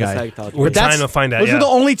Scientology guy. We're trying to find that. Those are the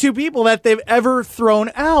only 2 people that they've ever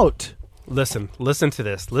thrown out. Listen to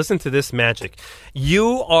this. Listen to this magic.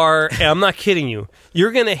 You are, I'm not kidding you,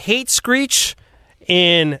 you're going to hate Screech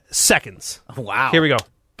in seconds. Wow. Here we go.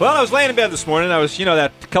 Well, I was laying in bed this morning. I was,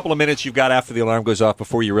 that couple of minutes you've got after the alarm goes off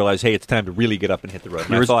before you realize, hey, it's time to really get up and hit the road.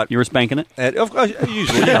 And You were spanking it? Of course,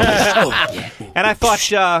 usually. And I thought,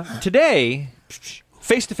 today,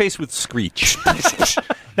 face-to-face with Screech.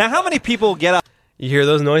 Now, how many people get up? You hear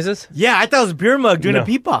those noises? Yeah, I thought it was a beer mug doing a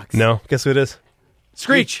beatbox. No. Guess who it is?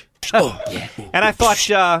 Screech. And I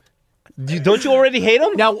thought, don't you already hate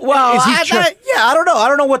him? Now, Well, is he I don't know. I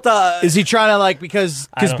don't know what the. is he trying to like because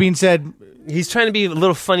Bean said He's trying to be a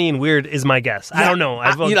little funny and weird is my guess. I don't know.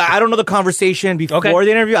 I don't know the conversation before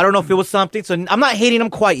the interview. I don't know if it was something. So I'm not hating him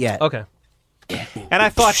quite yet. Okay. and I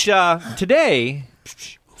thought today,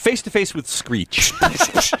 face to face with Screech.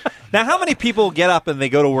 Now, how many people get up and they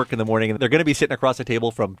go to work in the morning and they're going to be sitting across the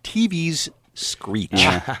table from TV's Screech?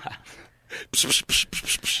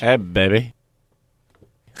 Hey, baby.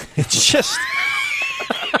 It's just.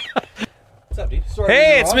 What's up, dude?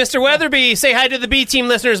 Hey, it's Mr. Weatherby. Say hi to the B team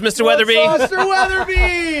listeners, Mr. Weatherby. Mr.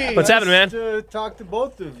 Weatherby? What's happening, man? To talk to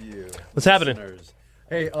both of you. What's happening?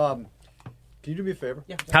 Hey, can you do me a favor?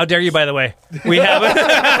 Yeah. How dare you, by the way? We have it.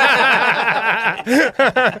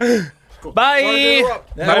 Bye. Yeah,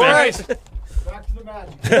 Bye, right. man. Back to the match.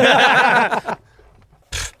 I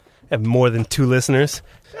have more than 2 listeners.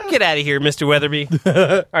 Get out of here, Mr. Weatherby.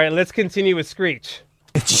 All right, let's continue with Screech.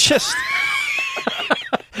 It's just.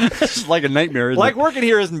 It's like a nightmare. Like working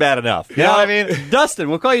here isn't bad enough. You know what I mean? Dustin.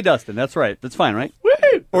 We'll call you Dustin. That's right. That's fine, right?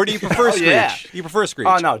 Or do you prefer Screech? Yeah. You prefer Screech?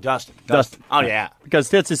 Oh, no, Dustin. Oh, yeah. Because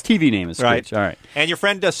that's his TV name is Screech. Right. All right. And your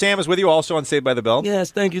friend Sam is with you also on Saved by the Bell.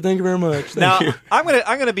 Yes, thank you very much. Now, I'm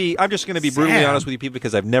just gonna be brutally honest with you people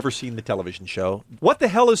because I've never seen the television show. What the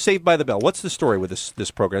hell is Saved by the Bell? What's the story with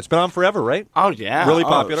this program? It's been on forever, right? Oh, yeah. Really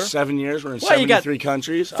popular? 7 years. We're in Well, you got- 73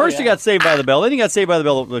 countries. First, you got Saved by the Bell. Then you got Saved by the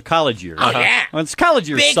Bell the college years. Oh, yeah. Well, it's college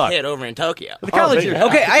years Big suck. hit over in Tokyo. The college years.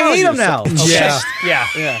 Okay, I hate him now.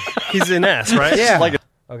 Yeah. He's an S, right? Yeah. Like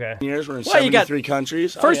Okay. Years. We're in Well, you got- 73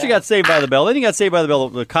 countries. First, you got Saved by the Bell. Then you got Saved by the Bell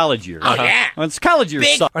the college years. Oh, yeah. Well, it's college years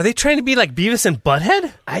suck. Are they trying to be like Beavis and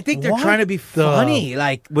Butthead? I think they're What trying to be funny,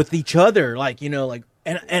 like with each other, like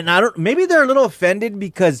and I don't. Maybe they're a little offended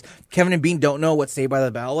because Kevin and Bean don't know what Saved by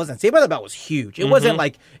the Bell was, and Saved by the Bell was huge. It wasn't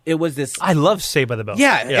like it was this. I love Saved by the Bell.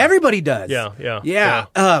 Yeah, everybody does. Yeah.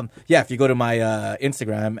 If you go to my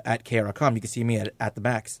Instagram at KRCom, you can see me at the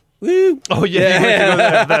Max. Woo! Oh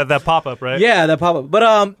yeah, that pop up, right? Yeah, that pop up.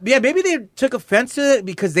 But maybe they took offense to it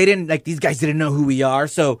because they didn't like these guys didn't know who we are,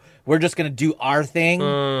 so we're just gonna do our thing.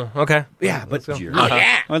 Okay. Yeah, but Oh,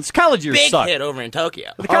 yeah. Well, it's college years Big suck. hit over in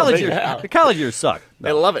Tokyo. The college years suck.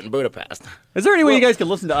 They love it in Budapest. Is there any way you guys could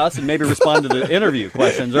listen to us and maybe respond to the interview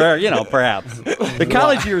questions, or perhaps the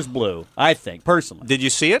college years blew? I think personally. Did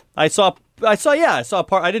you see it? I saw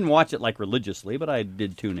part. I didn't watch it like religiously, but I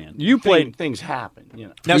did tune in. You played. Things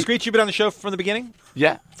happen, Now, Screech, you've been on the show from the beginning?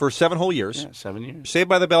 Yeah. For 7 whole years? Yeah, 7 years. Saved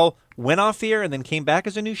by the Bell went off the air and then came back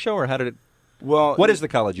as a new show, or how did it... Well, what is the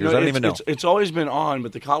college years? I don't even know. It's always been on,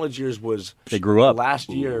 but the college years was they grew up last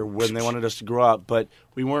year when they wanted us to grow up, but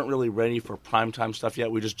we weren't really ready for primetime stuff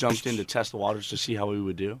yet. We just jumped in to test the waters to see how we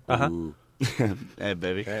would do. Hey,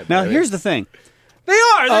 baby. Now, here's the thing. They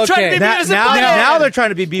are. They're trying to be Beavis and Butthead. Now they're trying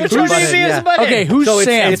to be Beavis and Butthead. Okay, who's so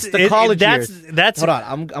Sam? It's the college years. That's. Hold on,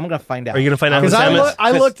 I'm gonna find out. Are you gonna find out who Because Sam is?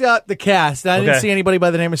 I looked at the cast, and I didn't Okay. see anybody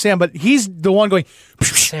by the name of Sam, but he's the one going,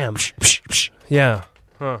 Sam. Yeah.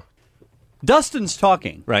 Huh. Dustin's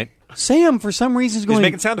talking. Right. Sam, for some reason, is going. He's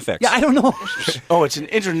making sound effects. Yeah, I don't know. Oh, it's an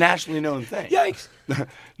internationally known thing. Yikes.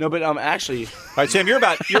 No, but actually, All right, Sam, you're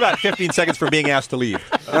about 15 seconds from being asked to leave.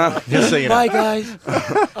 Just so you know. bye guys.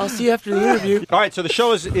 I'll see you after the interview. All right, so the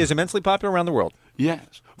show is immensely popular around the world.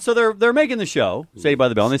 Yes. So they're making the show, Saved by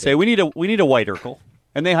the Bell, and they say we need a white Urkel,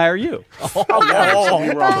 and they hire you. Oh, yeah.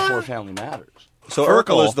 We were on before Family Matters. So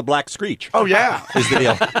Urkel is the Black Screech. Oh yeah. Is the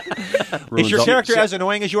deal. Is your character as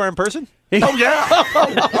annoying as you are in person? Oh yeah.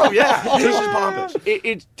 Oh yeah. This is pompous.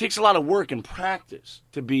 It takes a lot of work and practice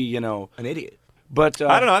to be, an idiot. But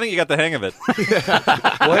I don't know. I think you got the hang of it.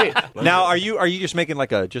 Wait. Now, are you just making like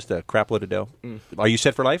just a crap load of dough? Are you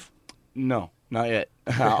set for life? No, not yet.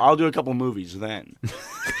 I'll do a couple movies then.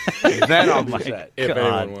 Then I'll be set. If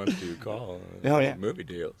anyone wants to call. Oh, yeah. Movie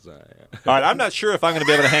deals. All right, I'm not sure if I'm going to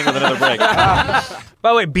be able to hang with another break. By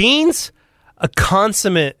the way, Bean's a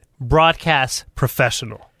consummate broadcast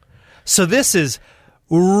professional. So this is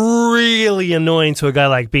really annoying to a guy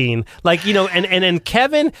like Bean. Like, and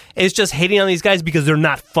Kevin is just hating on these guys because they're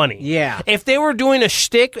not funny. Yeah. If they were doing a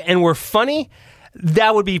shtick and were funny,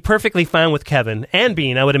 that would be perfectly fine with Kevin and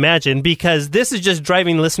Bean, I would imagine, because this is just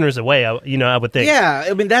driving listeners away, I would think. Yeah,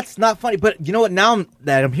 I mean, that's not funny. But you know what? Now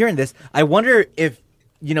that I'm hearing this, I wonder if,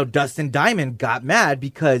 Dustin Diamond got mad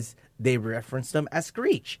because they referenced him as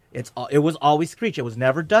Screech. It was always Screech. It was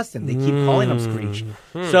never Dustin. They keep calling him Screech.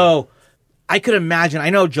 So I could imagine, I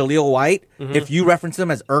know Jaleel White, if you reference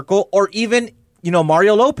him as Urkel, or even,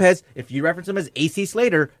 Mario Lopez, if you reference him as AC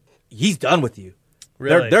Slater, he's done with you.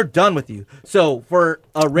 Really? They're done with you. So for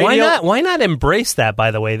a radio, Why not embrace that?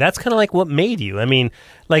 By the way, that's kind of like what made you. I mean,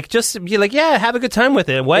 like just be like, yeah, have a good time with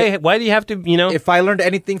it. Why do you have to? If I learned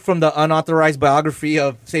anything from the unauthorized biography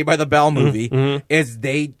of Saved by the Bell movie, is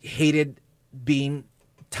they hated being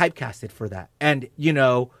typecasted for that. And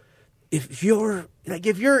if you're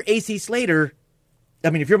AC Slater, I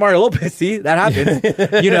mean, if you're Mario Lopez, see that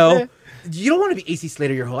happens. You don't want to be AC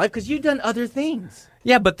Slater your whole life because you've done other things.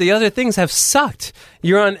 Yeah, but the other things have sucked.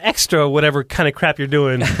 You're on extra, whatever kind of crap you're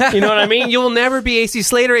doing. You know what I mean? You'll never be AC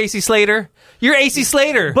Slater. You're AC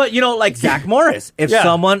Slater. But, like Zach Morris, if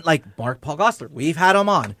someone like Mark Paul Gosselaar, we've had him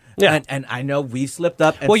on. Yeah. And I know we've slipped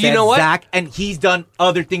up and said you know what? Zach, and he's done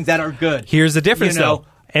other things that are good. Here's the difference, though.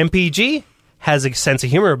 MPG has a sense of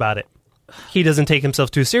humor about it. He doesn't take himself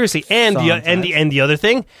too seriously. And the other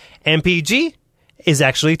thing, MPG is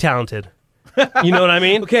actually talented. You know what I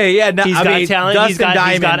mean? Okay, yeah. No, he's got talent. Dustin He's got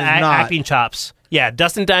Diamond acting chops. Yeah,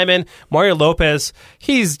 Dustin Diamond, Mario Lopez,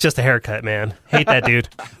 he's just a haircut, man. Hate that dude.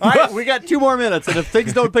 All right, we got 2 more minutes, and if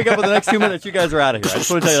things don't pick up in the next 2 minutes, you guys are out of here. I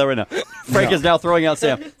just want to tell you that right now. Frank is now throwing out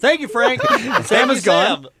Sam. Thank you, Frank. Sam is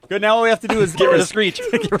gone. Good, now all we have to do is Get rid of Screech.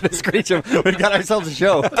 Get rid of Screech. We've got ourselves a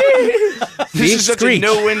show. This is such a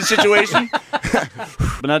no-win situation.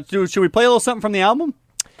 But now, should we play a little something from the album?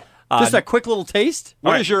 Just a quick little taste.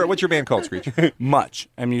 What's your band called, Screech? Much,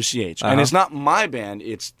 M-U-C-H. And it's not my band,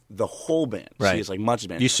 it's the whole band. Right. See, it's like Much's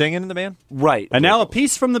band. You singing in the band? Right. And now a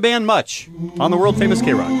piece from the band Much on the world-famous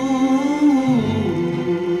K-Rock.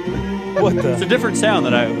 It's a different sound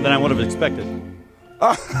than I would have expected.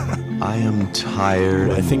 I am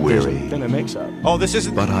tired and weary. Then it makes up. Oh, this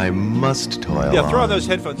isn't... But I must toil Yeah, throw on on those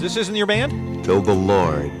headphones. This isn't your band? till the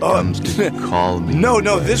Lord comes to call me. No,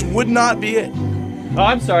 this would not be it. Oh,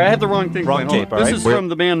 I'm sorry. I had the wrong thing. Wrong playing. tape, all This right. is from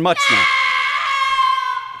the band Much now.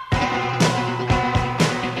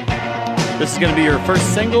 This is going to be your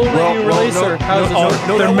first single that you release, or how's this?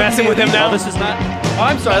 They're messing with him now. Oh, this is not. Oh,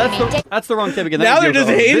 I'm sorry. That's the wrong tape again. Now they're just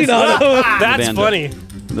hating on him. That's funny.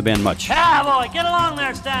 The band Much. Ah, boy, get along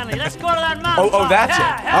there, Stanley. Let's go to that mountain. Oh, that's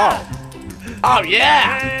it. Oh,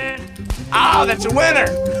 yeah. Oh, that's a winner.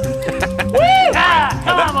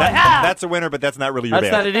 That's a winner, but that's not really your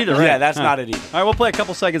That's band. not it either, right? Yeah, that's Huh. not it either. All right, we'll play a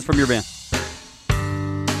couple seconds from your band.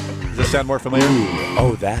 Does this sound more familiar?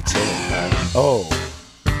 Oh, that's it.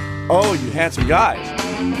 Oh, you handsome guys.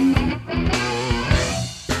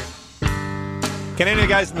 Can any of the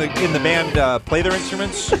guys in the band play their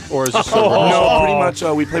instruments? Or is this No, pretty much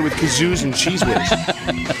we play with kazoos and cheese whiz.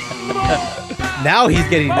 Now he's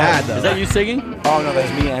getting mad, though. Is that you singing? Oh, no,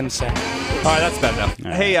 that's me and Sam. All right, that's bad enough.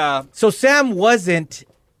 Hey, So Sam wasn't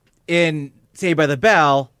in Saved by the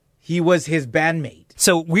Bell. He was his bandmate.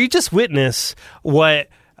 So we just witnessed what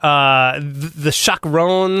the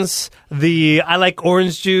Chaperones, the I Like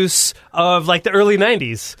Orange Juice of like the early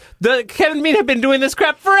 90s. The Kevin Bean have been doing this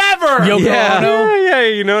crap forever. Yeah,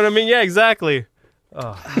 you know what I mean? Yeah, exactly.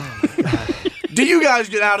 Do you guys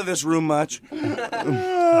get out of this room much?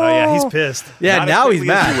 Oh, yeah, he's pissed. Yeah, not now as he's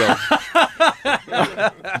quickly as mad.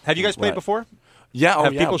 you will. Have you guys played before? Yeah. Oh,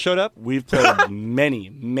 Have yeah. people showed up? We've played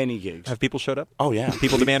many gigs. Have people showed up? Oh, yeah.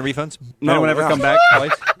 People demand refunds? No, Anyone ever yeah. come back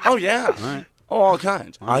twice? Oh, yeah. All right. Oh, all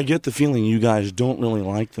kinds. I get the feeling you guys don't really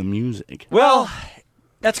like the music. Well,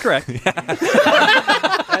 that's correct.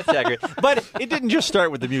 That's accurate. But it didn't just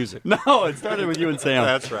start with the music. No, it started with you and Sam.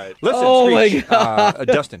 That's right. Listen, Oh, my Screech,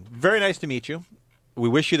 Dustin, very nice to meet you. We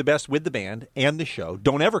wish you the best with the band and the show.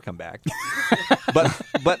 Don't ever come back. but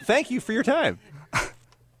thank you for your time.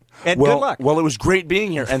 And good luck. Well, it was great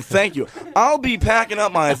being here, and thank you. I'll be packing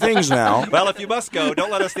up my things now. Well, if you must go,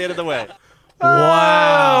 don't let us stand in the way.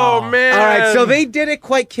 Wow, man. All right, so they didn't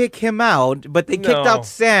quite kick him out, but they kicked out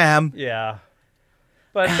Sam. Yeah.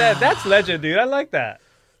 But that's legend, dude. I like that.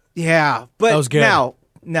 Yeah, but That was good.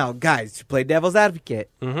 now, guys, to play devil's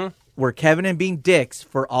advocate, were Kevin and being dicks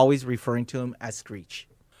for always referring to him as Screech.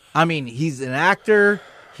 I mean, he's an actor.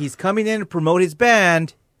 He's coming in to promote his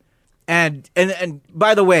band. And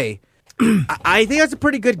by the way, I think that's a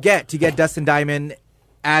pretty good get to get Dustin Diamond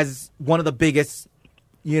as one of the biggest,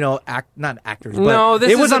 not actors, but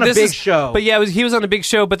it was on a big show. But yeah, he was on a big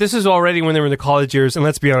show, but this is already when they were in the college years, and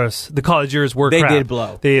let's be honest, the college years were crap. They did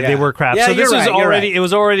blow. They were crap. Yeah, so this you're was right, you're already right. it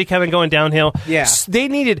was already kind of going downhill. Yeah. They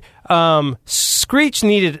needed Screech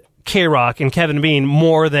needed K-Rock and Kevin Bean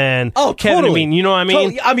more than Kevin and Bean. You know what I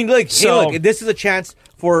mean? Totally. I mean, look, this is a chance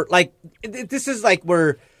for this is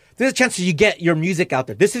a chance so you get your music out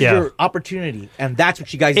there. This is your opportunity, and that's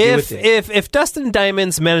what you guys do with it. If Dustin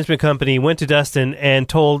Diamond's management company went to Dustin and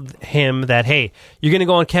told him that, hey, you're going to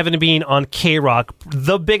go on Kevin and Bean on K-Rock,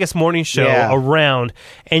 the biggest morning show around,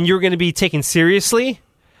 and you're going to be taken seriously,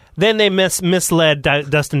 then they misled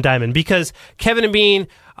Dustin Diamond, because Kevin and Bean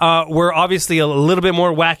were obviously a little bit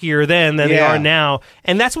more wackier then than they are now,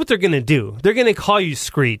 and that's what they're going to do. They're going to call you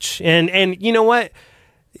Screech, and you know what?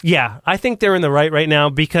 Yeah, I think they're in the right now,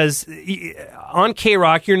 because on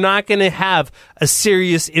K-Rock, you're not going to have a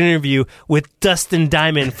serious interview with Dustin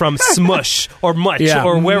Diamond from Smush or Much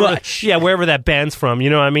or wherever that band's from. You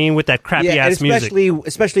know what I mean? With that crappy ass music.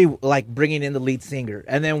 Especially like bringing in the lead singer.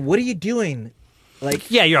 And then what are you doing? Like,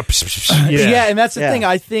 you're and that's the thing.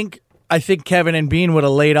 I think Kevin and Bean would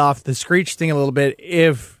have laid off the Screech thing a little bit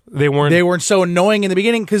if they weren't so annoying in the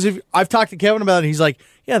beginning. Because I've talked to Kevin about it, he's like,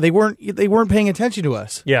 yeah, they weren't paying attention to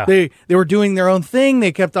us. Yeah, they were doing their own thing.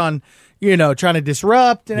 They kept on, trying to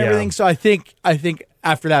disrupt and everything. So I think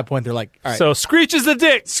after that point they're like, all right. So Screech is a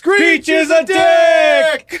dick. Screech is a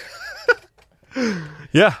dick.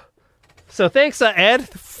 Yeah. So thanks, Ed,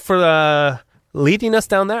 for leading us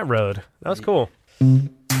down that road. That was cool.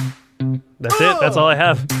 That's it. That's all I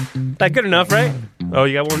have. That good enough, right? Oh,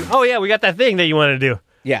 you got one? Oh, yeah, we got that thing that you want to do.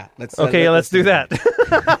 Yeah. Let's do that.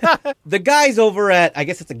 The guys over at, I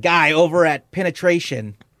guess it's a guy over at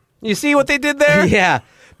Penetration. You see what they did there? Yeah.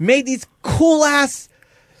 Made these cool-ass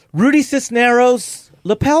Rudy Cisneros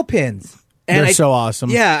lapel pins. And They're so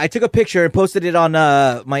awesome. Yeah, I took a picture and posted it on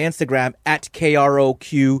my Instagram at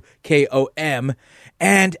KROQKOM.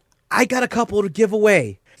 And I got a couple to give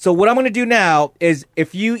away. So what I'm going to do now is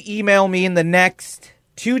if you email me in the next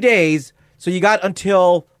 2 days, so you got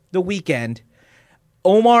until the weekend,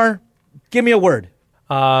 Omar, give me a word.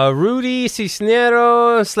 Rudy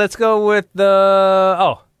Cisneros, let's go with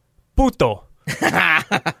puto.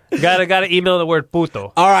 Gotta email the word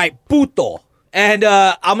puto. All right, puto. And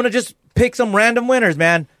I'm going to just pick some random winners,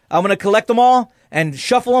 man. I'm going to collect them all and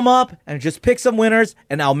shuffle them up and just pick some winners,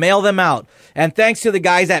 and I'll mail them out. And thanks to the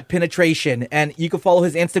guys at Penetration. And you can follow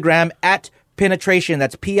his Instagram at Penetration.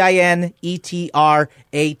 That's PINETRATION.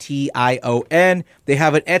 They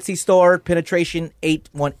have an Etsy store, Penetration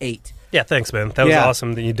 818. Yeah, thanks, man. That was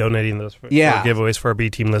awesome that you donating those for giveaways for our B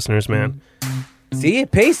Team listeners, man. See,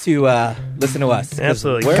 it pays to listen to us.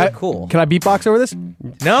 Absolutely. We're cool. Can I beatbox over this?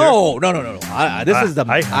 No. I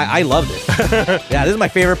love this. Yeah, this is my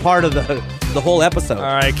favorite part of the whole episode. All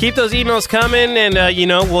right, keep those emails coming, and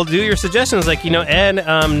we'll do your suggestions. Like Ed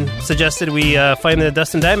suggested we find the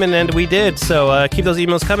Dustin Diamond, and we did. So keep those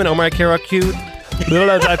emails coming. OmarKRQ.com,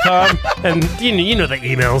 and you know the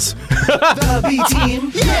emails. The B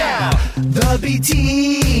Team, yeah. The B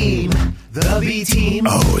Team. The B Team.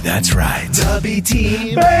 Oh, that's right. The B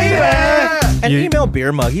Team, baby. And email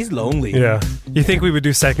Beer Mug. He's lonely. Yeah. You think we would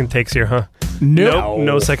do second takes here, huh? Nope.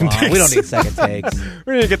 No second takes. We don't need second takes.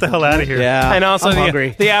 We're going to get the hell out of here. Yeah. And also, I'm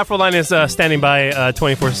hungry. The Afro line is standing by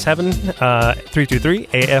 24/7, 323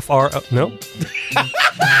 AFR. No.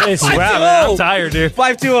 Wow, man, I'm tired, dude.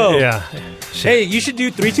 520. Yeah. Hey, you should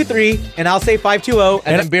do 323, and I'll say 520,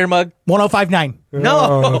 and then Beer Mug 1059. No.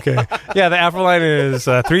 Oh, okay. Yeah, the Afro line is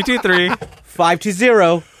 323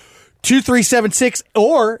 520 2376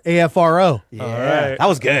 or AFRO. Yeah. All right. That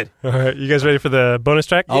was good. All right. You guys ready for the bonus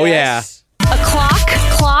track? Oh, yeah. A clock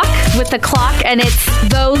with the clock, and it's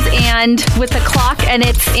those and with the clock, and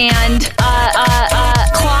it's and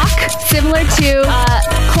clock, similar to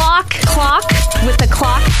clock with the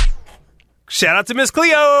clock. Shout out to Miss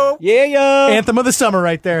Cleo. Yeah. Anthem of the summer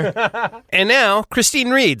right there. And now, Christine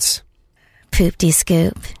reads. Poop-de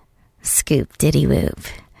scoop, scoop diddy whoop,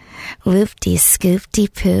 whoop-de scoop-de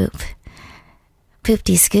poop,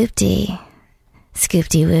 poop-de scoop-de,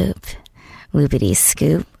 scoop-de whoop, whoopity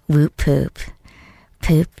scoop, whoop poop,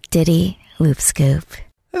 poop diddy whoop scoop.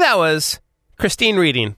 That was Christine reading.